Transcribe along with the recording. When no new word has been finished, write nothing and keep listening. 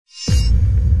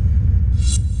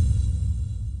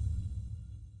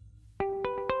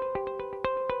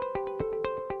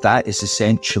that is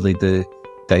essentially the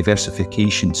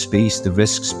diversification space, the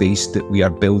risk space that we are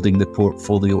building the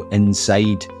portfolio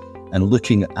inside. And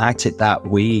looking at it that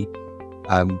way,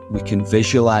 we can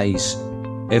visualize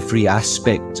every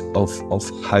aspect of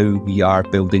how we are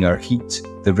building our heat,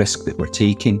 the risk that we're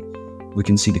taking. We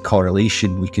can see the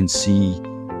correlation, we can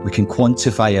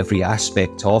quantify every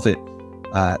aspect of it.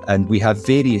 And we have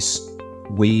various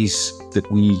ways that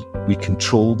we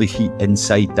control the heat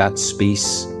inside that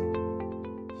space.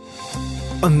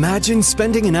 Imagine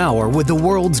spending an hour with the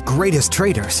world's greatest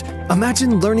traders.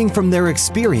 Imagine learning from their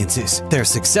experiences, their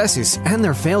successes, and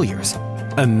their failures.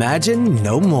 Imagine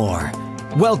no more.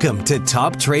 Welcome to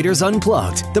Top Traders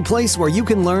Unplugged, the place where you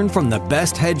can learn from the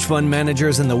best hedge fund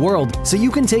managers in the world so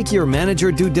you can take your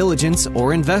manager due diligence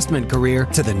or investment career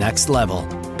to the next level.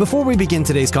 Before we begin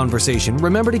today's conversation,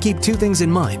 remember to keep two things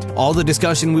in mind. All the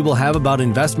discussion we will have about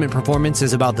investment performance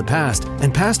is about the past,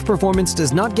 and past performance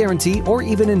does not guarantee or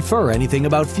even infer anything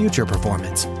about future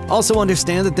performance. Also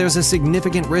understand that there's a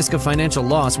significant risk of financial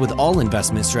loss with all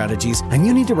investment strategies, and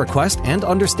you need to request and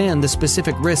understand the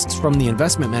specific risks from the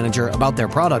investment manager about their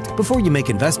product before you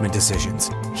make investment decisions.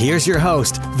 Here's your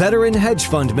host, veteran hedge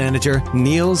fund manager,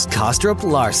 Niels Kaastrup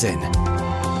Larsen.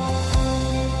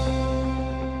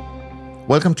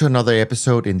 Welcome to another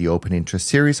episode in the Open Interest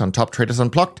series on Top Traders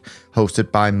Unplugged,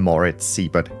 hosted by Moritz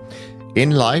Seibert.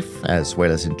 In life, as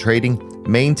well as in trading,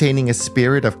 maintaining a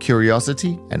spirit of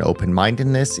curiosity and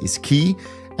open-mindedness is key,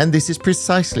 and this is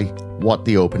precisely what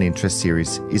the Open Interest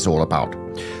series is all about.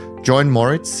 Join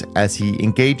Moritz as he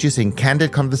engages in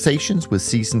candid conversations with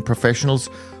seasoned professionals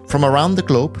from around the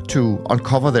globe to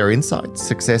uncover their insights,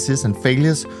 successes, and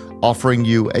failures, offering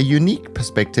you a unique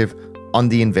perspective on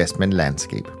the investment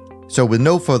landscape. So with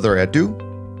no further ado,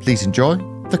 please enjoy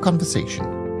the conversation.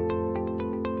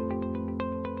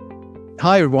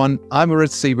 Hi everyone, I'm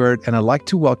Moritz Seibert, and I'd like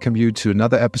to welcome you to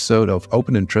another episode of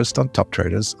Open Interest on Top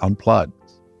Traders Unplugged.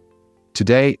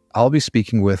 Today, I'll be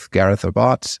speaking with Gareth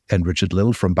Abbot and Richard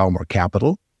Liddle from Bowmoor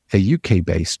Capital, a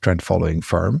UK-based trend-following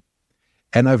firm.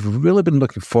 And I've really been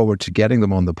looking forward to getting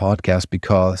them on the podcast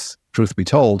because, truth be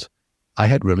told, I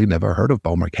had really never heard of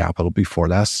Bowmoor Capital before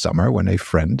last summer when a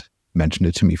friend mentioned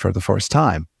it to me for the first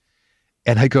time.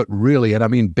 And I got really, and I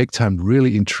mean big time,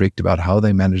 really intrigued about how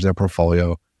they manage their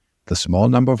portfolio, the small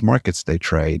number of markets they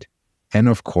trade, and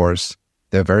of course,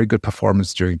 their very good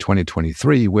performance during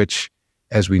 2023, which,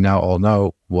 as we now all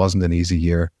know, wasn't an easy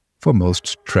year for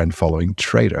most trend-following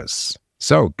traders.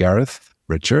 So, Gareth,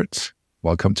 Richard,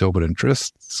 welcome to Open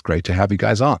Interest. It's great to have you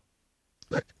guys on.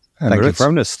 Thank you for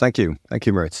having us. Thank you. Thank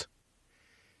you, Moritz.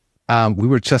 I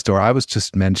was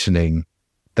just mentioning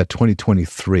that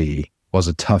 2023 was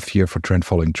a tough year for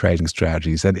trend-following trading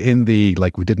strategies. And we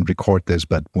didn't record this,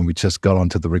 but when we just got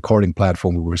onto the recording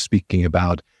platform, we were speaking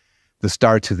about the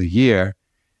start to the year.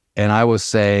 And I was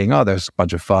saying, there's a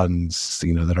bunch of funds,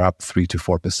 that are up 3 to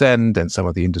 4%, and some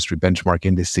of the industry benchmark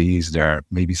indices, they're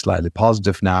maybe slightly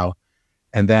positive now.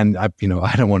 And then, I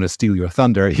don't want to steal your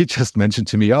thunder. You just mentioned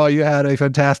to me, you had a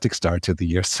fantastic start to the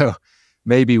year. So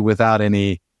maybe without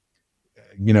any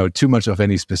too much of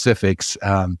any specifics,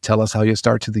 tell us how your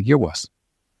start to the year was.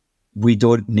 We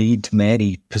don't need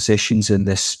many positions in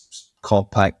this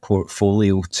compact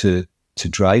portfolio to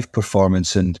drive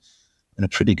performance, and in a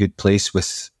pretty good place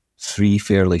with 3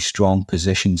 fairly strong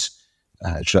positions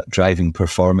driving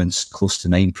performance close to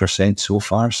 9% so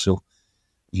far. So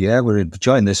yeah, we're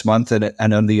enjoying this month.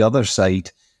 And on the other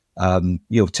side,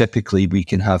 typically we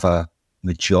can have a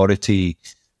majority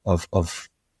of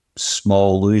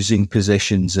small losing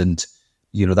positions, and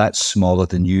that's smaller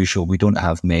than usual. We don't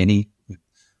have many.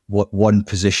 One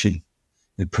position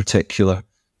in particular,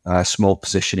 a small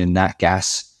position in nat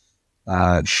gas,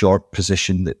 short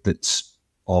position that's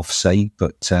offside,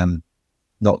 but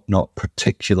not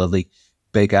particularly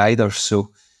big either.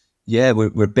 So yeah,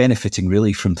 we're benefiting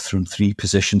really from 3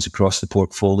 positions across the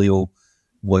portfolio.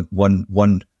 One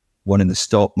in the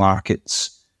stock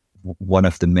markets, one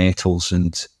of the metals,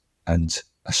 and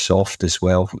a soft as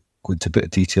well. Go into a bit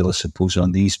of detail, I suppose,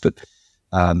 on these, but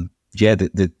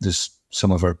there's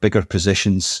some of our bigger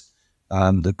positions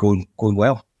that are going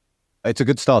well. It's a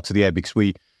good start to the year because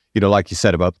we, like you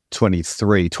said about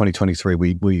 2023,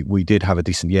 we did have a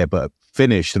decent year, but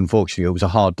finished, unfortunately, it was a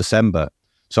hard December.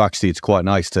 So actually, it's quite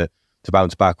nice to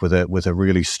bounce back with a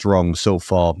really strong so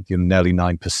far, nearly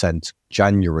 9%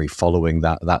 January following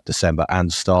that December,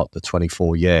 and start the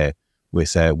 24 year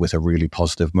with a really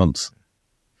positive month.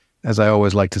 As I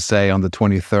always like to say, on the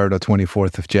 23rd or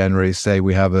 24th of January, say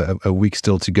we have a week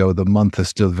still to go. The month is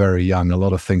still very young. A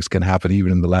lot of things can happen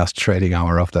even in the last trading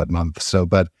hour of that month. So,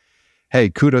 but hey,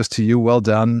 kudos to you. Well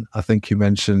done. I think you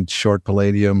mentioned short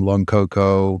palladium, long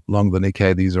cocoa, long the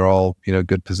Nikkei. These are all,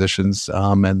 good positions,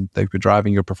 and they've been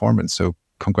driving your performance. So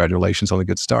congratulations on a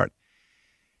good start.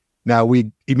 Now, we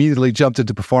immediately jumped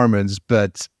into performance,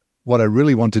 but what I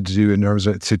really wanted to do in terms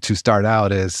of to start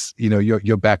out is,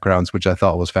 your backgrounds, which I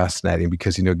thought was fascinating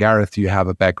because, Gareth, you have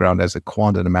a background as a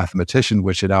quant and a mathematician,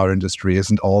 which in our industry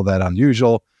isn't all that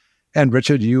unusual. And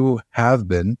Richard, you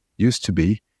used to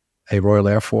be a Royal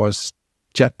Air Force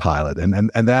jet pilot. And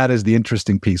that is the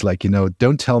interesting piece. Like,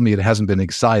 don't tell me it hasn't been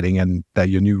exciting and that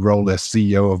your new role as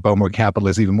CEO of Bowmoor Capital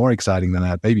is even more exciting than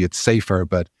that. Maybe it's safer,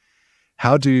 but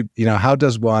how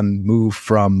does one move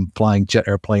from flying jet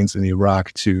airplanes in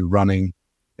Iraq to running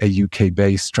a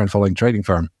UK-based trend following trading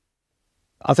firm?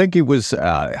 I think it was,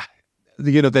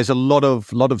 there's a lot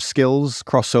of skills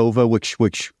crossover,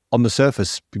 which on the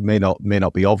surface may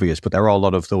not be obvious, but there are a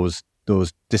lot of those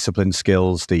discipline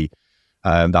skills that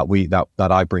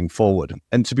I bring forward.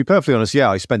 And to be perfectly honest,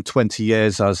 I spent 20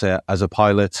 years as a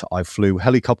pilot. I flew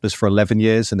helicopters for 11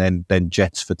 years and then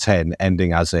jets for 10,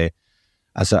 ending as a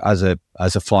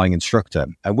flying instructor.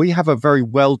 And we have a very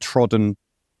well-trodden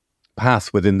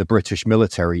path within the British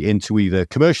military into either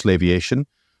commercial aviation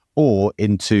or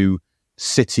into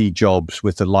city jobs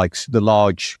with the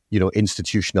large,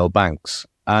 institutional banks.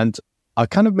 And I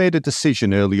kind of made a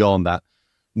decision early on that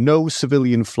no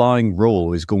civilian flying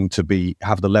role is going to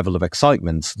have the level of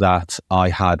excitement that I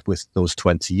had with those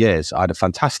 20 years. I had a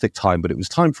fantastic time, but it was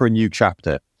time for a new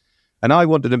chapter. And I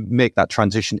wanted to make that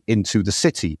transition into the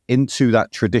city, into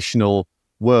that traditional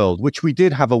world, which we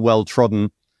did have a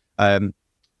well-trodden,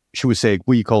 should we say,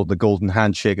 we called the golden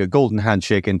handshake. A golden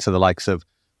handshake into the likes of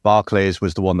Barclays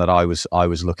was the one that I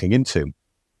was looking into.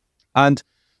 And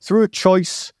through a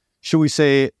choice, shall we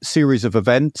say, series of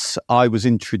events, I was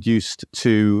introduced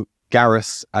to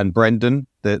Gareth and Brendan,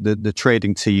 the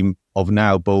trading team of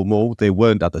now Bowmoor. They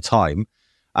weren't at the time.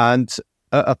 And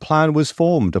a plan was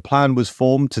formed. A plan was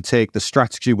formed to take the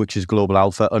strategy, which is Global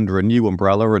Alpha, under a new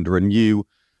umbrella, under a new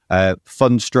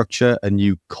fund structure, a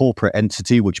new corporate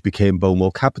entity, which became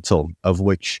Bowmoor Capital, of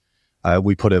which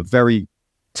we put a very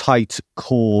tight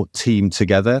core team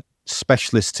together,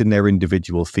 specialists in their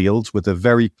individual fields, with a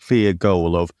very clear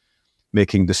goal of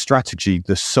making the strategy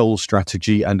the sole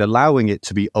strategy and allowing it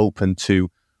to be open to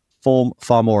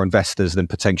far more investors than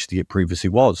potentially it previously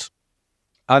was.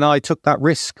 And I took that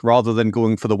risk rather than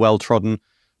going for the well-trodden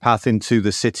path into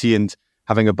the city and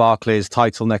having a Barclays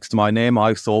title next to my name.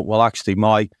 I thought, well, actually,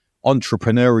 my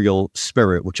entrepreneurial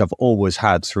spirit, which I've always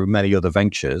had through many other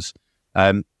ventures,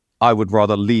 I would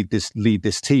rather lead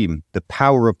this team. The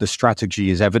power of the strategy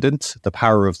is evident. The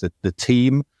power of the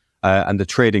team and the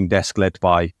trading desk led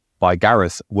by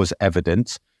Gareth was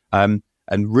evident. And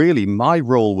really, my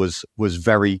role was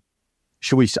very,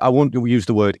 I won't use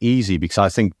the word easy, because I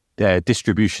think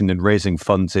distribution and raising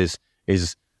funds is,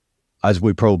 as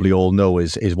we probably all know,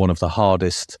 is one of the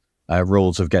hardest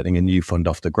roles of getting a new fund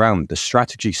off the ground. The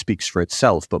strategy speaks for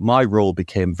itself, but my role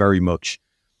became very much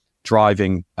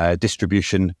driving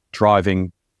distribution,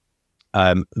 driving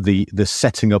the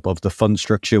setting up of the fund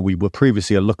structure. We were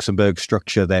previously a Luxembourg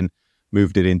structure, then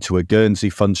moved it into a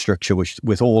Guernsey fund structure, which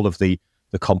with all of the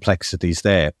complexities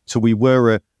there. So we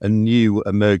were a new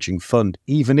emerging fund,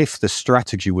 even if the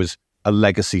strategy was a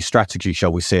legacy strategy,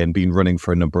 shall we say, and been running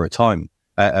for a number of time,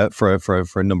 for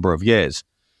a number of years.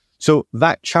 So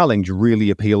that challenge really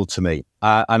appealed to me.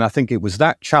 And I think it was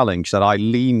that challenge that I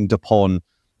leaned upon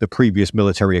the previous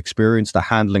military experience, the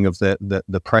handling of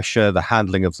the pressure, the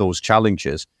handling of those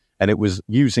challenges. And it was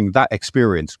using that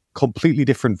experience, completely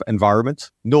different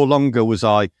environment. No longer was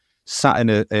I sat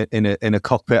in a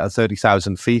cockpit at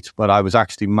 30,000 feet, but I was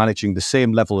actually managing the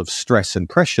same level of stress and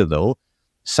pressure, though,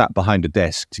 sat behind a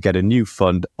desk to get a new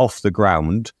fund off the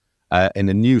ground in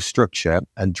a new structure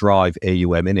and drive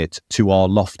AUM in it to our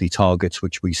lofty targets,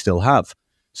 which we still have.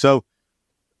 So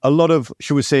a lot of,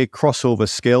 should we say, crossover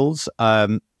skills.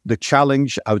 The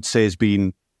challenge, I would say, has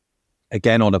been,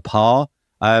 again, on a par,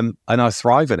 and I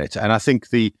thrive in it. And I think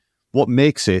what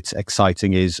makes it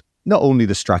exciting is not only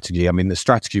the strategy. I mean, the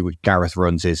strategy which Gareth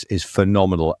runs is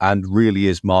phenomenal and really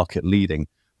is market leading,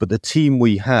 but the team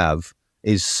we have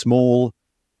is small,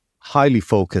 highly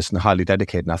focused and highly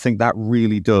dedicated. And I think that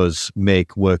really does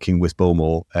make working with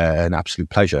Bowmoor an absolute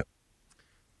pleasure.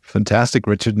 Fantastic,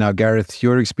 Richard. Now, Gareth,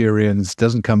 your experience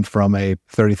doesn't come from a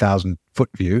 30,000 foot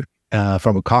view,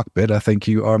 from a cockpit. I think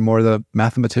you are more the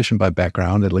mathematician by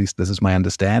background. At least this is my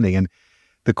understanding. And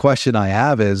the question I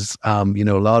have is, a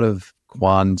lot of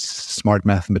quants, smart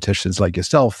mathematicians like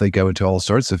yourself, they go into all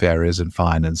sorts of areas in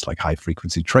finance, like high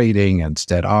frequency trading and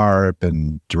stat arb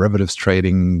and derivatives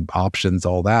trading, options,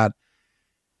 all that.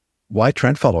 why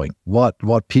trend following?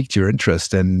 What piqued your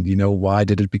interest, and why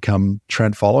did it become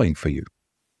trend following for you?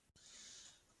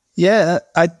 Yeah,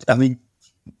 I mean,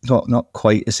 not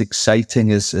quite as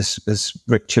exciting as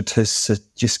Richard has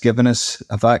just given us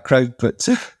a background, but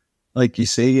like you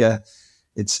say,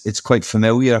 it's quite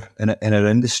familiar in our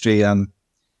industry. And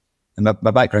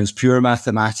my background's pure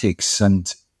mathematics,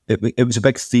 and it was a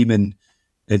big theme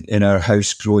in our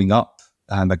house growing up.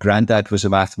 My granddad was a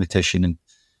mathematician, and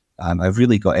I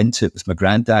really got into it with my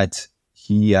granddad.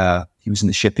 He was in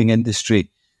the shipping industry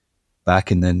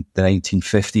back in the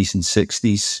 1950s and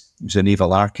 60s. He was a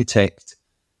naval architect,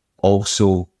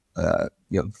 also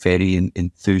very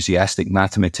enthusiastic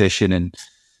mathematician, and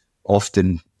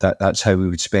often that's how we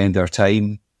would spend our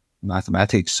time.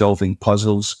 Mathematics, solving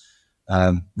puzzles,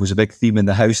 was a big theme in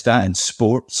the house. That and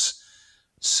sports.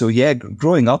 So yeah,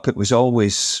 growing up, it was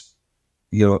always,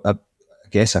 I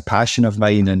guess, a passion of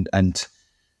mine, and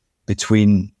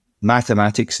between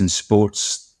mathematics and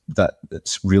sports,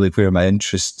 that's really where my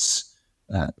interests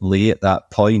lay at that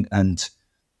point. And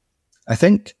I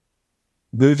think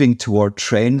moving toward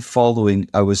trend following,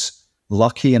 I was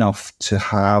lucky enough to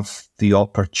have the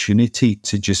opportunity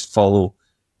to just follow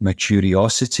my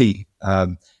curiosity. I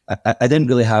didn't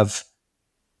really have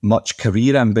much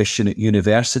career ambition at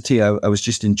university. I was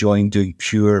just enjoying doing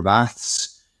pure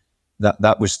maths.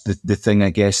 That was the thing, I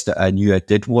guess, that I knew I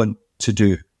did want to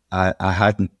do. I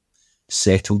hadn't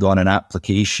settled on an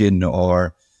application,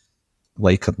 or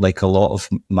like a lot of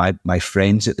my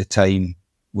friends at the time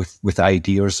with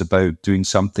ideas about doing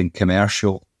something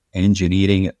commercial,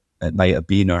 engineering it might have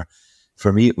been, or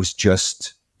for me it was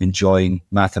just enjoying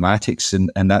mathematics, and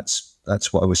that's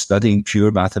what I was studying,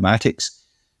 pure mathematics.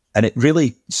 And it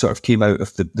really sort of came out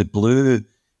of the blue,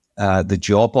 the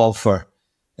job offer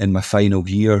in my final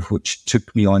year, which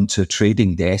took me onto a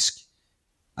trading desk.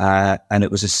 And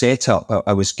it was a setup.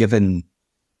 I was given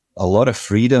a lot of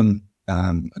freedom,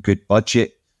 a good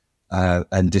budget,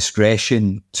 and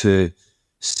discretion to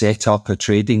set up a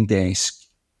trading desk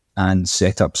and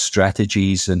set up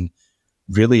strategies and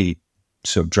really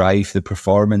sort of drive the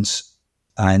performance.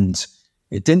 And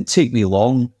it didn't take me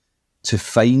long to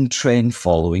find trend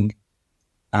following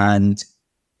and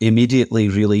immediately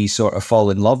really sort of fall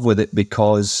in love with it,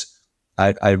 because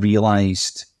I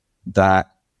realized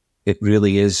that it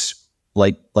really is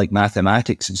like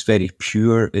mathematics. It's very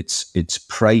pure. It's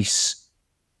price.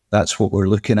 That's what we're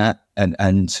looking at.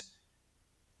 And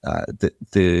I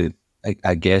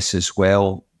guess as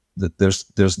well that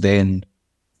there's then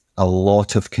a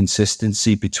lot of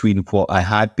consistency between what I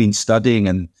had been studying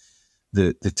and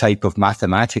the type of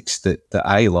mathematics that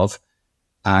I love,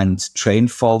 and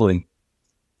trend following,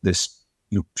 this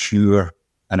pure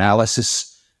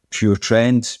analysis, pure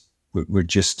trend. We're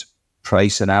just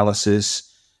price analysis,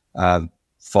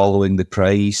 following the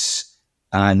price,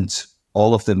 and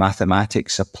all of the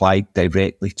mathematics applied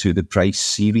directly to the price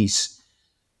series.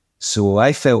 So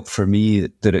I felt for me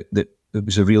that it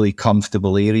was a really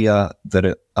comfortable area, that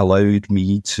it allowed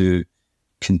me to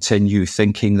continue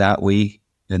thinking that way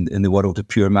in the world of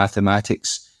pure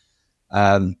mathematics.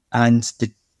 And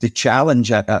the challenge,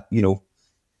 that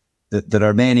there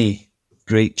are many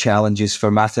great challenges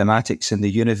for mathematics in the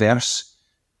universe.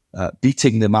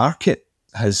 Beating the market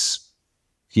has,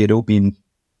 been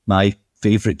my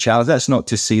favorite challenge. That's not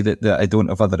to say that I don't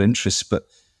have other interests, but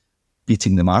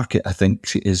beating the market, I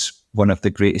think, is one of the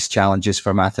greatest challenges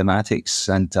for mathematics.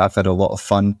 And I've had a lot of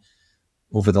fun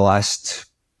over the last,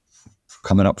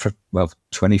 coming up for,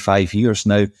 25 years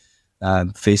now,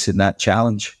 facing that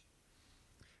challenge.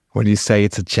 When you say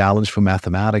it's a challenge for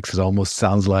mathematics, it almost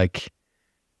sounds like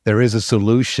there is a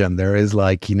solution. There is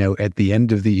at the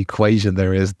end of the equation,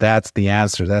 that's the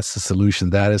answer. That's the solution.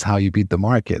 That is how you beat the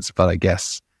markets. But I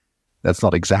guess that's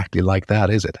not exactly like that,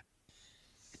 is it?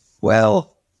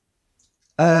 Well,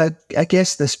 I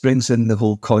guess this brings in the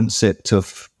whole concept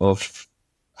of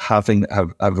having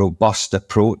a robust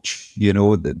approach.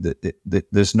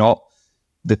 There's not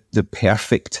the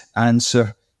perfect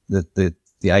answer, the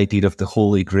idea of the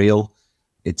Holy Grail.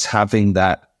 It's having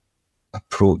that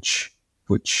approach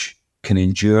which can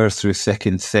endure through thick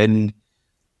and thin,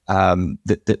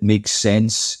 that makes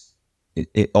sense.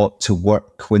 It ought to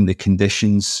work when the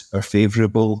conditions are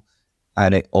favourable,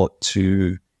 and it ought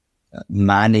to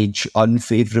manage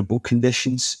unfavourable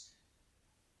conditions.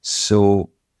 So,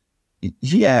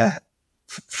 yeah,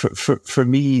 for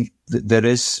me, there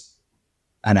is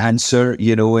an answer,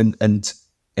 and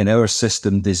in our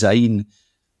system design,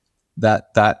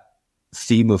 that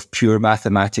theme of pure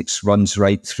mathematics runs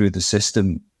right through the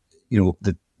system.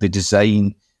 The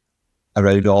design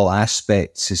around all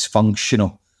aspects is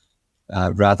functional,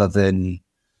 rather than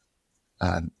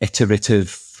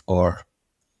iterative, or,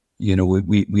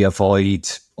 we avoid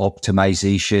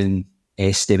optimization,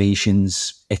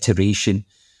 estimations, iteration.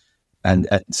 And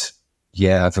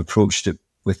I've approached it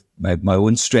with my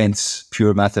own strengths,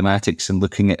 pure mathematics, and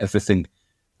looking at everything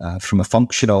from a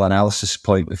functional analysis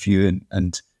point of view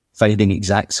and finding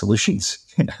exact solutions.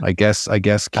 I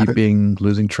guess keeping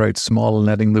losing trades small and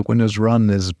letting the winners run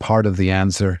is part of the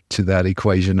answer to that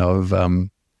equation of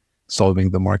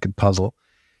solving the market puzzle.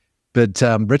 But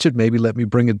Richard, maybe let me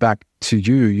bring it back to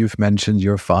you. You've mentioned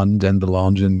your fund and the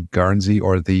launch in Guernsey,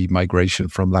 or the migration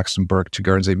from Luxembourg to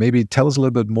Guernsey. Maybe tell us a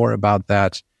little bit more about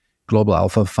that Global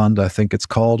Alpha Fund, I think it's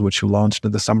called, which you launched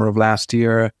in the summer of last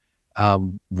year.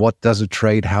 What does it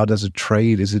trade? How does it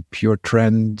trade? Is it pure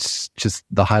trends? Just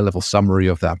the high level summary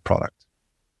of that product.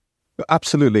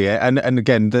 Absolutely, and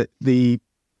again,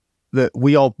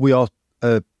 we are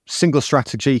a single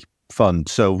strategy fund,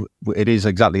 so it is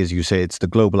exactly as you say. It's the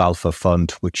Global Alpha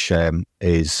Fund, which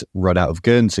is run out of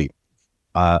Guernsey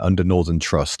under Northern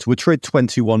Trust. We trade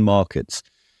 21 markets.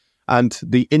 And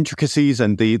the intricacies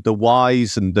and the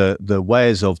whys and the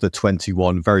wheres of the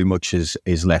 21 very much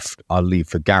is left, I'll leave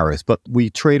for Gareth. But we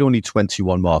trade only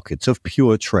 21 markets of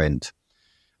pure trend.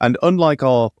 And unlike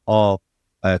our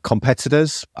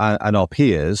competitors and our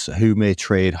peers who may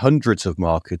trade hundreds of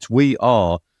markets, we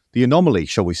are the anomaly,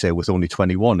 shall we say, with only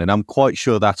 21. And I'm quite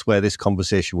sure that's where this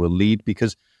conversation will lead,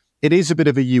 because it is a bit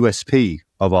of a USP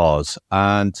of ours.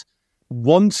 And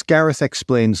once Gareth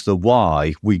explains the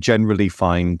why, we generally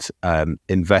find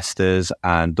investors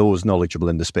and those knowledgeable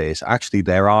in the space, actually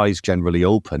their eyes generally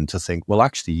open to think, well,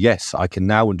 actually, yes, I can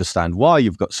now understand why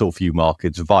you've got so few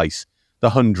markets, vice the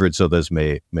hundreds others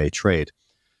may trade.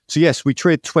 So yes, we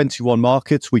trade 21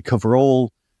 markets. We cover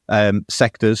all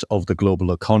sectors of the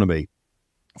global economy,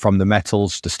 from the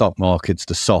metals, the stock markets,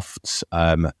 the softs,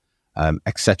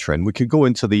 etc. And we could go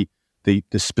into the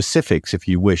specifics, if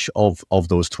you wish, of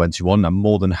those 21. I'm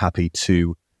more than happy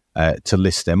to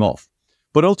list them off.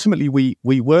 But ultimately,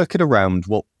 we work it around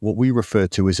what we refer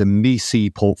to as a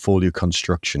MEC portfolio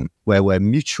construction, where we're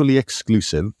mutually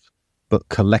exclusive but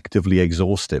collectively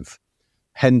exhaustive,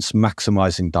 hence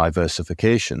maximizing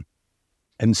diversification.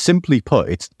 And simply put,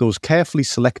 it's those carefully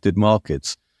selected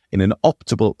markets in an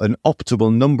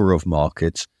optimal number of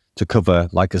markets to cover,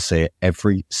 like I say,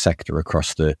 every sector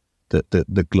across the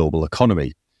global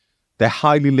economy. They're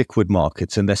highly liquid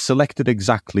markets, and they're selected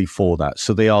exactly for that.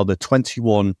 So they are the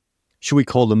 21, should we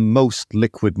call them, most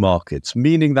liquid markets,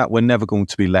 meaning that we're never going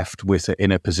to be left with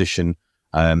in a position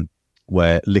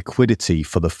where liquidity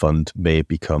for the fund may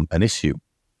become an issue.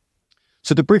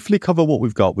 So to briefly cover what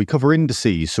we've got, we cover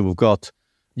indices. So we've got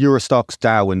Eurostoxx,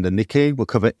 Dow, and the Nikkei. We'll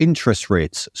cover interest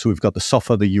rates. So we've got the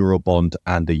SOFR, the Euro bond,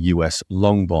 and the US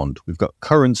long bond. We've got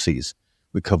currencies.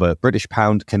 We cover British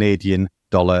pound, Canadian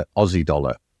dollar, Aussie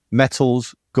dollar,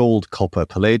 metals, gold, copper,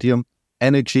 palladium,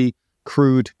 energy,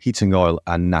 crude, heating oil,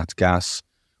 and nat gas.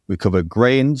 We cover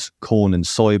grains, corn and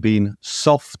soybean,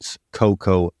 softs,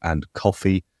 cocoa and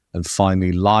coffee, and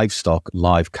finally livestock,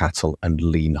 live cattle, and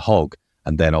lean hog.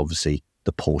 And then obviously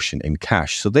the portion in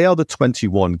cash. So they are the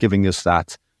 21, giving us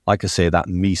that, like I say, that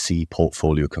MEC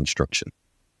portfolio construction.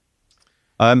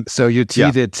 So you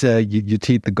teed it, you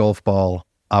teed the golf ball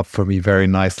up for me very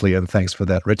nicely, and thanks for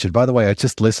that, Richard. By the way, I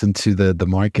just listened to the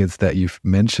markets that you've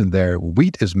mentioned there.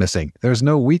 Wheat is missing. There's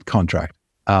no wheat contract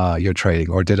you're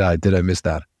trading, or did I miss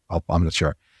that? I'm not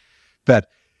sure. But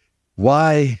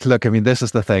why? Look, I mean, this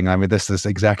is the thing. I mean, this is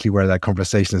exactly where that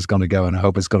conversation is going to go, and I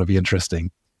hope it's going to be interesting.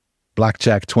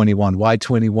 Blackjack 21. Why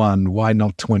 21? Why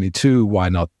not 22? Why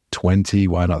not 20?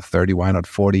 Why not 30? Why not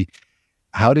 40?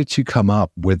 How did you come up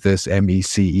with this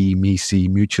MEC,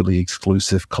 mutually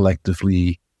exclusive,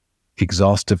 collectively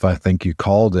exhaustive, I think you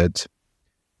called it,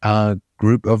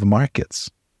 group of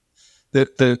markets?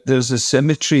 There's a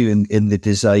symmetry in the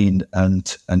design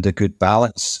and a good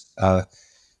balance.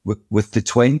 With the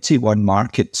 21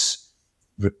 markets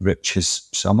Rich has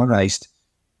summarized,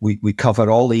 we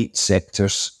cover all 8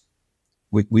 sectors.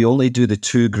 We only do the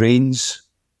 2 grains.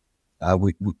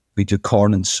 We do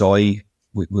corn and soy.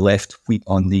 We left wheat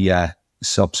on the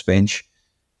subs bench.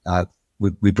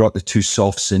 We brought the 2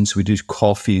 softs in, so we do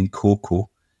coffee and cocoa,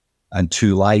 and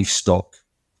 2 livestock,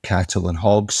 cattle and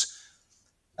hogs.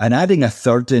 And adding a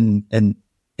third in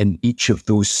each of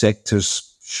those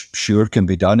sectors sure can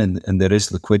be done, and there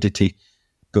is liquidity.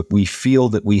 But we feel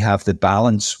that we have the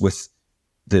balance with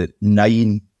the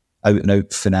 9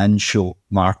 out-and-out financial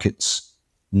markets,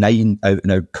 9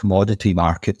 out-and-out commodity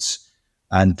markets,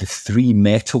 and the 3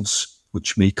 metals,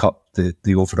 which make up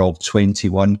the overall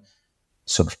 21,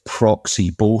 sort of proxy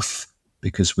both,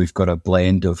 because we've got a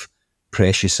blend of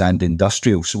precious and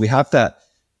industrial. So we have that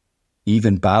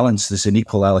even balance. There's an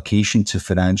equal allocation to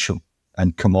financial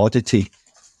and commodity.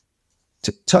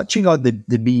 Touching on the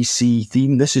VC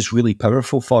theme, this is really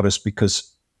powerful for us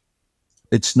because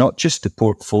it's not just the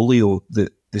portfolio.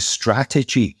 The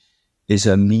strategy is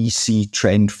a VC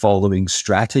trend following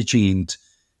strategy, and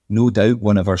no doubt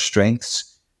one of our strengths.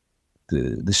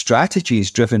 The strategy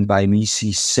is driven by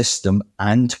VC system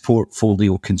and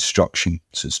portfolio construction.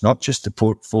 So it's not just the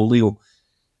portfolio,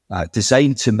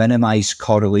 designed to minimize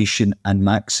correlation and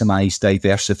maximize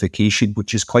diversification,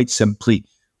 which is quite simply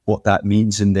what that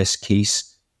means in this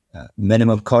case.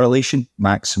 Minimum correlation,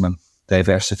 maximum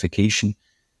diversification.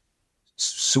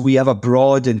 So we have a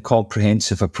broad and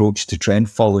comprehensive approach to trend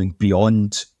following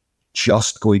beyond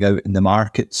just going out in the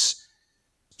markets.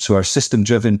 So our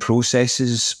system-driven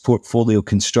processes, portfolio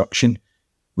construction,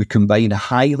 we combine a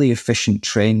highly efficient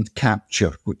trend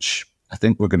capture, which I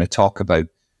think we're going to talk about,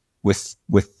 with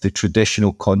the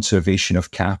traditional conservation of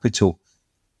capital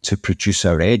to produce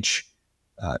our edge.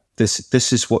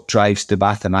 This is what drives the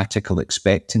mathematical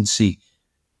expectancy,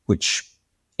 which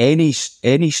any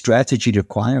strategy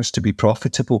requires to be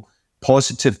profitable.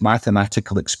 Positive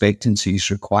mathematical expectancy is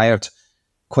required.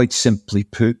 Quite simply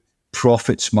put,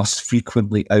 profits must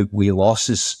frequently outweigh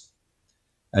losses.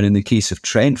 And in the case of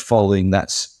trend following,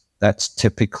 that's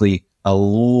typically a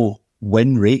low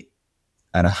win rate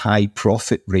and a high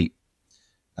profit rate.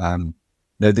 Now,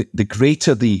 the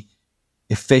greater the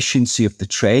efficiency of the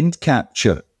trend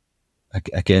capture,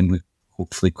 again, we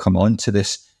hopefully come on to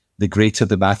this, the greater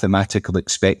the mathematical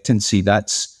expectancy.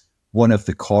 That's one of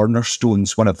the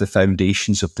cornerstones, one of the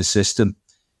foundations of the system,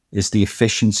 is the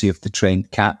efficiency of the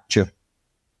trend capture.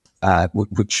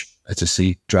 Which, as I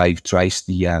say, drives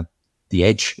the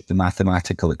edge, the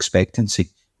mathematical expectancy,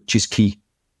 which is key.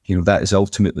 That is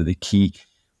ultimately the key.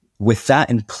 With that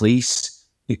in place,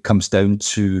 it comes down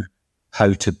to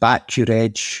how to back your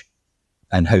edge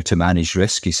and how to manage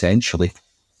risk, essentially.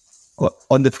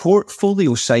 On the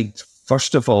portfolio side,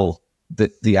 first of all,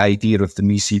 the idea of the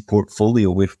VC portfolio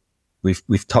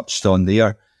we've touched on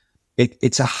there.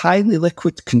 It's a highly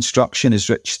liquid construction, as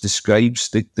Rich describes.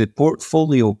 The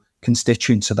portfolio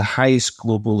constituents are the highest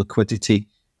global liquidity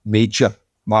major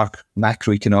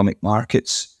macroeconomic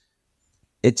markets.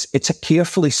 It's a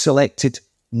carefully selected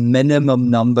minimum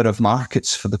number of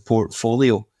markets for the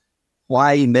portfolio.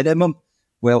 Why minimum?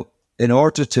 Well, in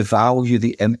order to value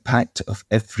the impact of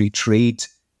every trade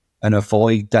and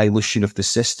avoid dilution of the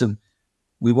system,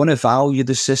 we want to value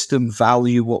the system,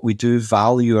 value what we do,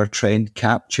 value our trend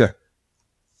capture.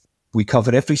 We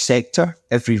cover every sector,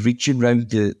 every region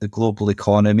around the global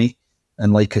economy.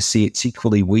 And like I say, it's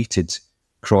equally weighted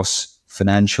across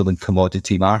financial and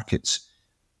commodity markets.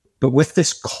 But with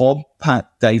this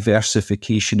compact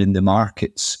diversification in the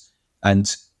markets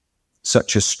and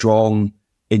such a strong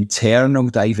internal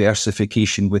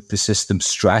diversification with the system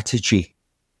strategy,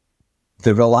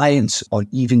 the reliance on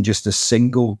even just a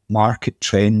single market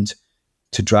trend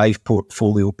to drive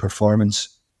portfolio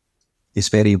performance is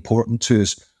very important to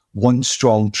us. One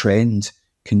strong trend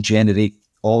can generate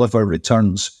all of our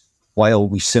returns while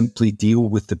we simply deal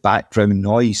with the background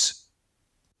noise.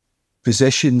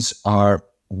 Positions are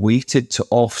weighted to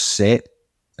offset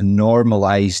a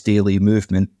normalized daily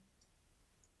movement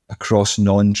across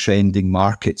non-trending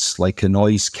markets, like a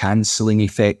noise cancelling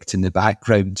effect in the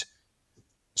background.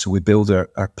 So we build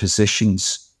our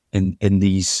positions in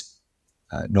these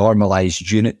normalized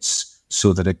units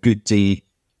so that a good day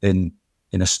in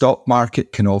a stock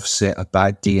market can offset a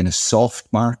bad day in a soft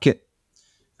market.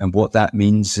 And what that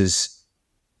means is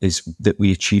that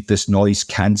we achieve this noise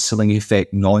cancelling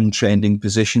effect. Non-trending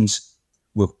positions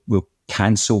will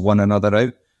cancel one another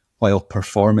out, while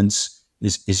performance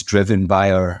is driven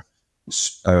by our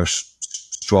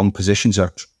strong positions,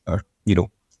 our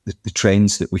the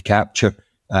trends that we capture.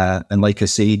 And like I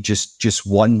say, just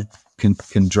one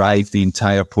can drive the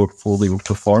entire portfolio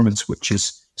performance, which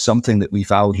is something that we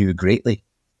value greatly.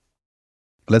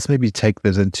 Let's maybe take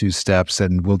this in two steps,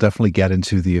 and we'll definitely get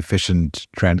into the efficient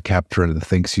trend capture and the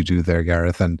things you do there,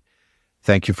 Gareth. And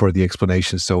thank you for the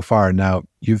explanation so far. Now,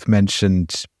 you've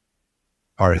mentioned,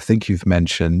 or I think you've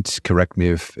mentioned, correct me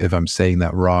if I'm saying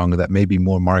that wrong, that maybe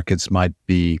more markets might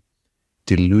be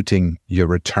diluting your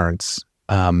returns.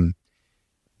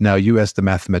 Now, you as the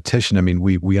mathematician, I mean,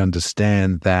 we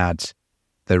understand that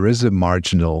there is a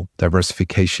marginal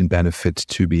diversification benefit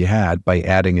to be had by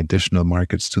adding additional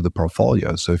markets to the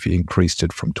portfolio. So if you increased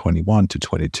it from 21 to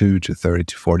 22 to 30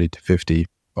 to 40 to 50,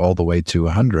 all the way to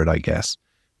 100, I guess,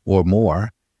 or more,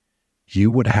 you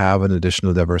would have an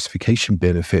additional diversification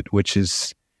benefit, which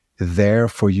is there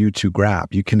for you to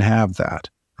grab. You can have that,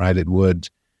 right? It would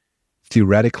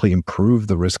theoretically improve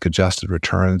the risk-adjusted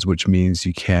returns, which means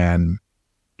you can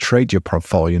trade your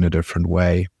portfolio in a different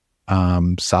way,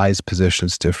 size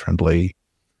positions differently,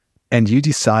 and you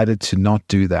decided to not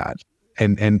do that.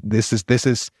 And this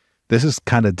is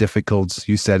kind of difficult.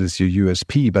 You said it's your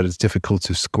USP, but it's difficult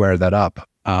to square that up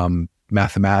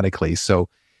mathematically. So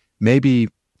maybe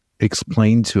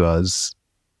explain to us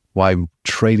why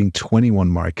trading 21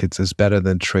 markets is better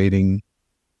than trading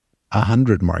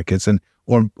 100 markets, and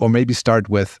or maybe start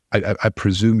with, I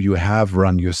presume you have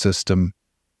run your system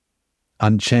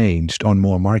unchanged on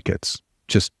more markets.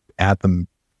 Just add them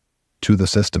to the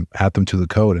system, add them to the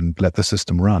code, and let the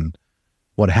system run.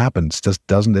 What happens?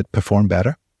 Doesn't it perform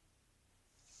better?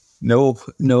 No.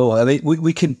 I mean,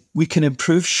 we can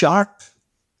improve Sharp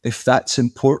if that's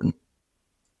important.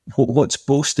 What's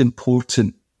most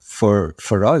important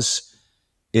for us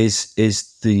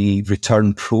is the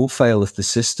return profile of the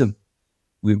system.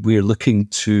 We're looking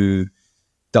to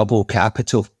double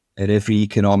capital in every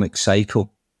economic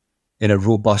cycle in a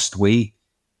robust way.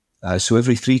 So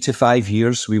every 3 to 5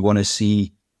 years, we want that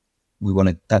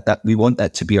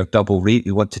to be our double rate.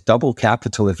 We want to double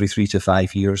capital every 3 to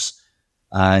 5 years,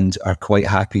 and are quite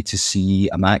happy to see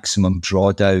a maximum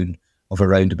drawdown of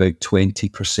around about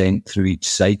 20% through each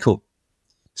cycle.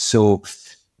 So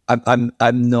I'm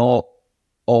not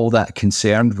all that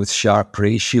concerned with Sharp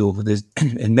ratio.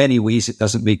 In many ways, it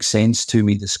doesn't make sense to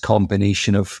me, this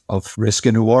combination of risk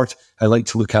and reward. I like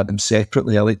to look at them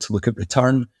separately. I like to look at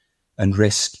return and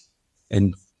risk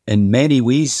in many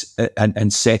ways,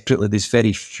 and separately. There's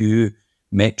very few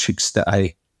metrics that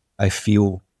I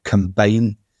feel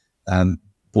combine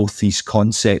both these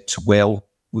concepts well.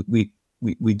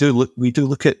 We do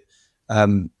look at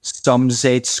some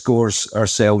Z scores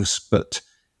ourselves, but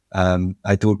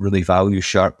I don't really value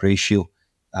Sharp ratio,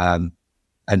 and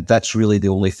that's really the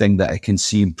only thing that I can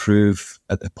see improve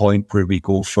at the point where we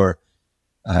go for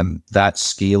that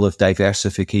scale of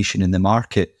diversification in the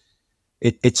market.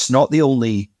 It's not the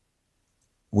only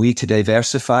way to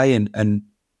diversify, and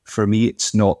for me,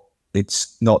 it's not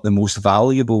the most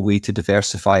valuable way to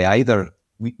diversify either.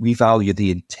 We value the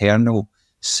internal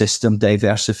system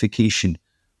diversification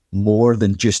more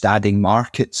than just adding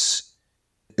markets.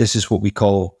 This is what we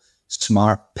call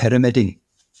smart pyramiding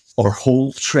or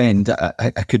whole trend.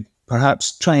 I could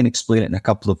perhaps try and explain it in a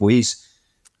couple of ways.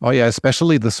 Oh yeah,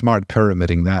 especially the smart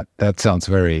pyramiding. That sounds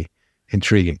very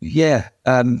intriguing. Yeah.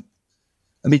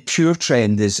 I mean, pure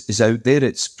trend is out there.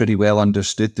 It's pretty well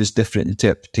understood. There's different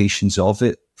interpretations of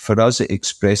it. For us, it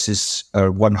expresses our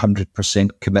 100%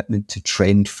 commitment to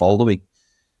trend following.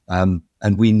 And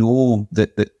we know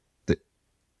that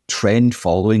trend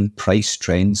following, price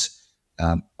trends,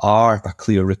 are a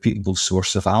clear, repeatable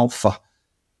source of alpha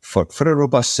for a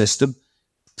robust system.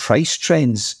 Price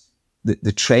trends,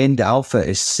 the trend alpha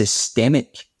is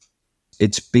systemic.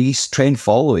 It's based, trend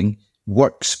following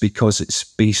works because it's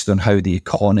based on how the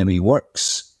economy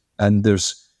works. And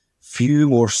there's few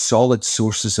more solid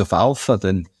sources of alpha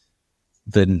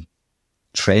than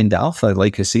trend alpha.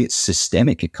 Like I say, it's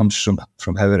systemic. It comes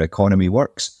from how our economy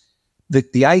works.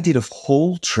 The idea of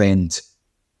whole trend,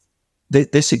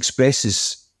 this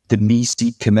expresses the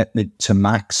me-seed commitment to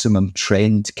maximum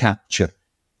trend capture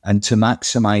and to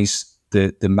maximize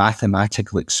the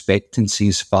mathematical expectancy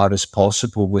as far as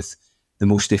possible with the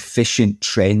most efficient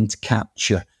trend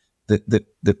capture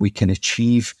that we can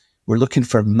achieve. We're looking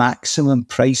for maximum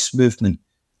price movement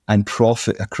and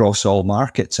profit across all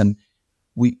markets, and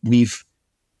we've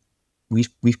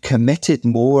committed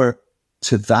more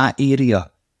to that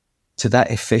area, to that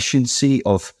efficiency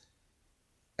of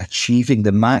achieving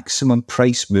the maximum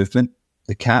price movement,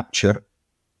 the capture,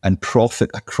 and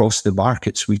profit across the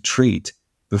markets we trade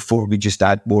before we just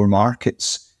add more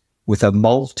markets with a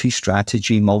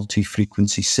multi-strategy,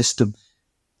 multi-frequency system.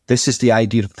 This is the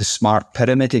idea of the smart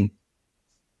pyramiding.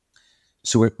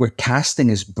 So we're casting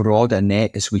as broad a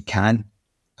net as we can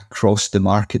across the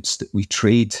markets that we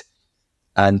trade.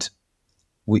 And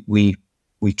we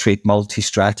trade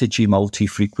multi-strategy,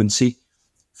 multi-frequency,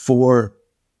 4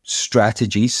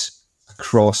 strategies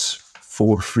across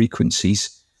 4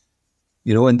 frequencies.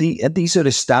 And these are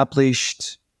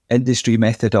established industry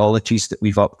methodologies that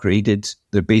we've upgraded.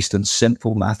 They're based on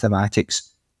simple mathematics,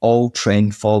 all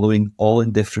trend following, all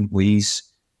in different ways.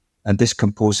 And this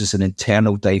composes an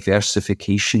internal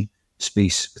diversification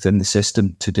space within the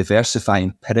system to diversify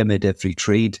and pyramid every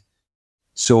trade.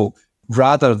 So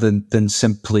rather than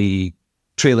simply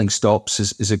trailing stops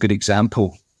is a good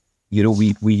example.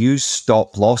 We use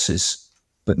stop losses,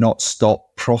 but not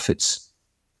stop profits.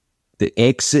 The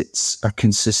exits are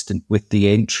consistent with the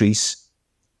entries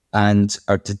and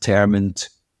are determined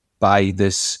by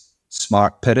this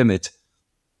smart pyramid.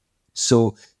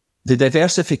 So the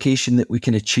diversification that we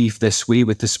can achieve this way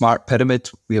with the smart pyramid,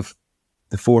 we have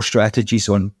the 4 strategies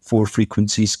on 4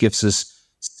 frequencies, gives us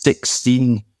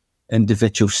 16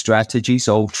 individual strategies,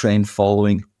 all trend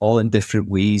following, all in different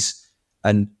ways.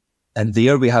 And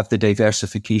there we have the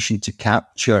diversification to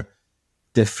capture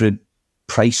different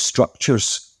price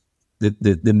structures,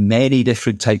 the many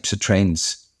different types of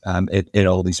trends in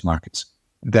all these markets.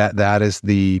 That is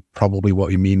probably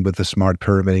what you mean with the smart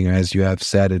pyramiding. As you have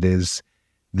said, it is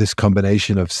this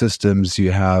combination of systems.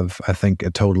 You have, I think,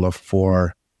 a total of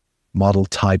 4 model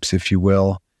types, if you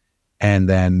will, and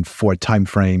then 4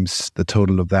 timeframes. The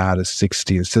total of that is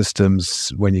 16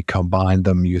 systems. When you combine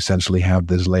them, you essentially have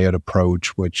this layered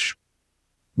approach, which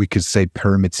we could say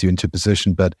pyramids you into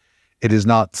position, but it is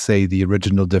not, say, the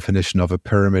original definition of a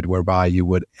pyramid whereby you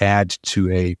would add to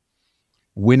a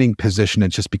winning position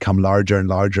and just become larger and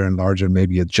larger and larger, and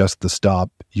maybe adjust the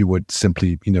stop. You would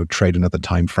simply, trade another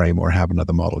time frame or have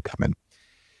another model come in.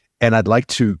 And I'd like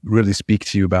to really speak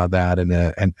to you about that,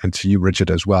 and to you,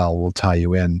 Richard, as well. We'll tie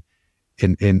you in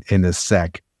a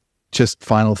sec. Just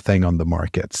final thing on the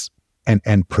markets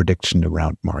and prediction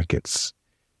around markets.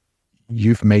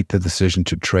 You've made the decision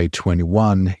to trade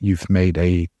 21. You've made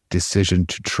a decision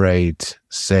to trade,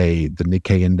 say, the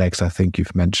Nikkei index, I think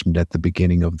you've mentioned at the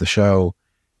beginning of the show,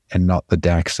 and not the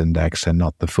DAX index and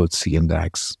not the FTSE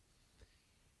index.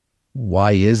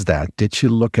 Why is that? Did you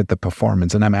look at the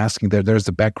performance? And I'm asking there's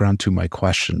a background to my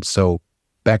question. So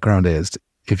background is,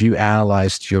 if you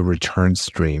analyzed your return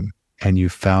stream and you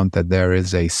found that there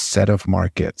is a set of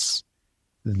markets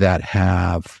that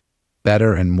have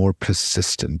better and more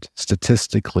persistent,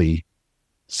 statistically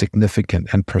significant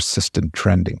and persistent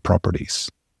trending properties,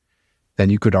 then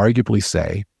you could arguably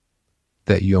say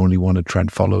that you only want to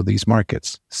trend follow these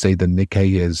markets. Say the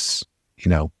Nikkei is,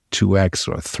 2x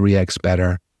or 3x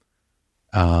better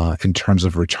in terms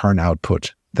of return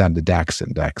output than the DAX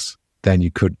index. Then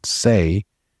you could say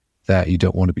that you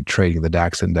don't want to be trading the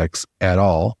DAX index at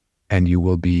all, and you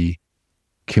will be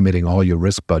committing all your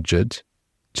risk budget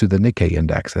to the Nikkei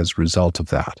index as a result of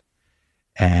that.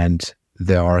 And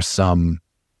there are some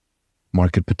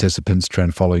market participants,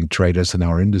 trend following traders in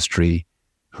our industry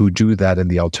who do that in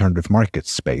the alternative market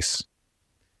space,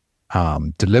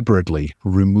 deliberately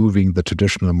removing the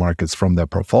traditional markets from their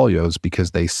portfolios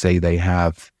because they say they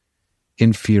have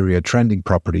inferior trending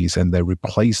properties, and they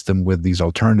replace them with these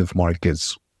alternative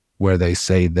markets where they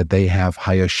say that they have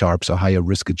higher sharps or higher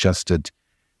risk-adjusted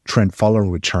trend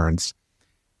following returns.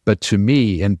 But to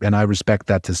me, and I respect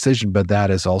that decision, but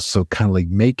that is also kind of like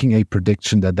making a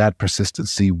prediction that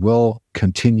persistency will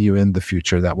continue in the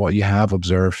future, that what you have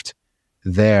observed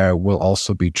there will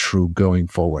also be true going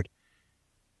forward.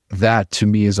 That to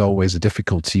me is always a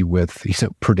difficulty with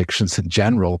predictions in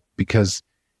general, because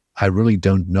I really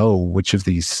don't know which of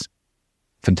these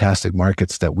fantastic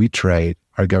markets that we trade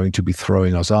are going to be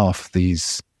throwing us off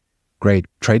these great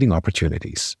trading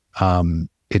opportunities.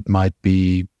 It might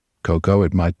be cocoa,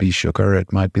 it might be sugar,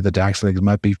 it might be the DAX index, it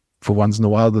might be, for once in a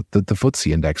while, the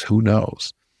FTSE index, who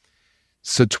knows?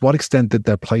 So to what extent did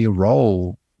that play a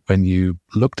role when you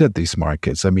looked at these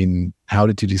markets? I mean, how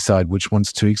did you decide which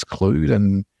ones to exclude?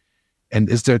 And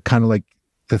is there kind of like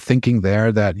the thinking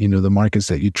there that, the markets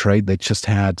that you trade, they just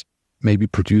had maybe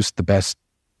produced the best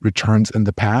returns in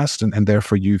the past, and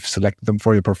therefore you've selected them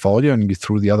for your portfolio and you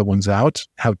threw the other ones out?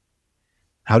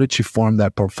 How did you form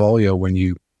that portfolio when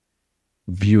you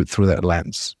view it through that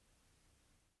lens?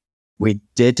 We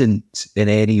didn't in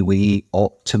any way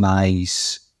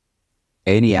optimize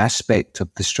any aspect of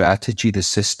the strategy, the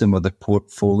system, or the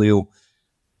portfolio.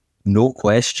 No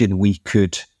question, we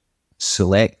could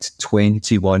select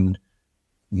 21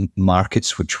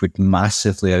 markets which would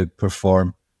massively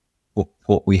outperform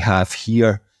what we have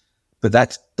here, but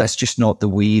that's just not the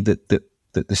way that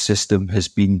the system has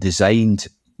been designed.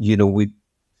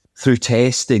 Through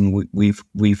testing,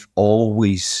 we've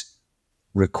always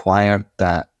required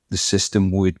that the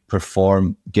system would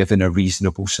perform given a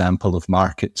reasonable sample of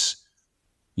markets.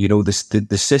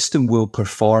 The system will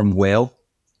perform well.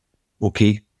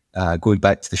 Okay, going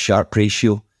back to the Sharpe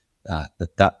ratio,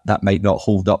 that might not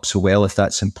hold up so well if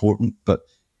that's important. But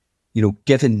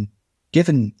given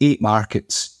 8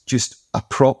 markets, just a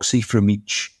proxy from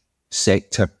each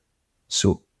sector.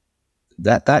 So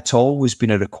that's always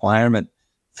been a requirement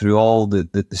through all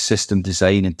the system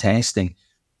design and testing,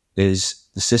 is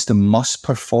the system must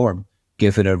perform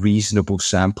given a reasonable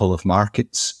sample of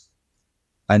markets,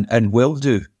 and will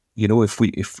do. If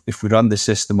we run the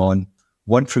system on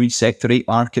one from each sector, 8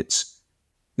 markets,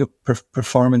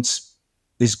 performance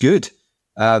is good.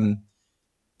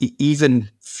 Even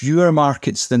fewer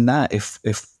markets than that,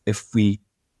 if we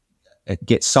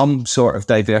get some sort of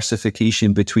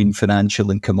diversification between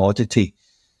financial and commodity.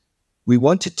 We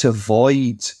wanted to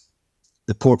avoid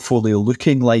the portfolio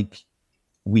looking like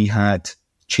we had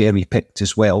cherry-picked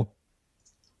as well,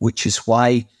 which is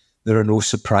why there are no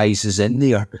surprises in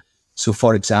there. So,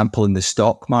 for example, in the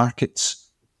stock markets,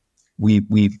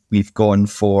 we've gone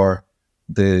for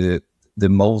the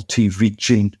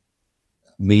multi-region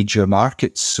major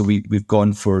markets. So we've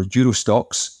gone for Euro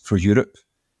stocks for Europe.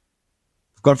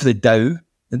 We've gone for the Dow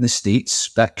in the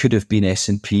States. That could have been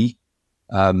S&P.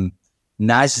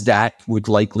 NASDAQ would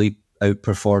likely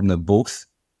outperform them both.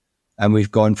 And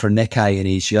we've gone for Nikkei in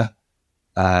Asia.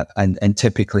 And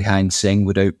typically Hang Seng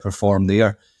would outperform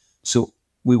there. So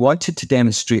we wanted to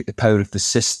demonstrate the power of the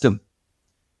system,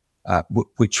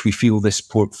 which we feel this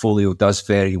portfolio does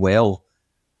very well.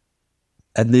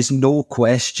 And there's no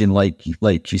question, like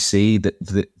you say,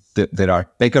 that there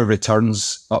are bigger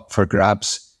returns up for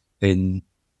grabs in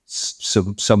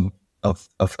some of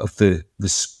the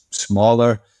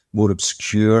smaller, more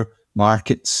obscure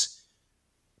markets.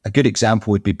 A good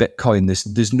example would be Bitcoin.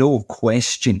 There's no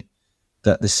question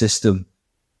that the system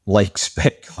likes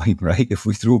Bitcoin, right? If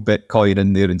we throw Bitcoin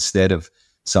in there instead of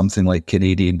something like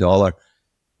Canadian dollar,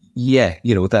 yeah,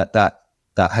 that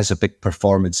has a big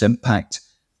performance impact.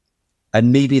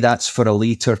 And maybe that's for a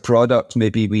later product.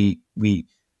 Maybe we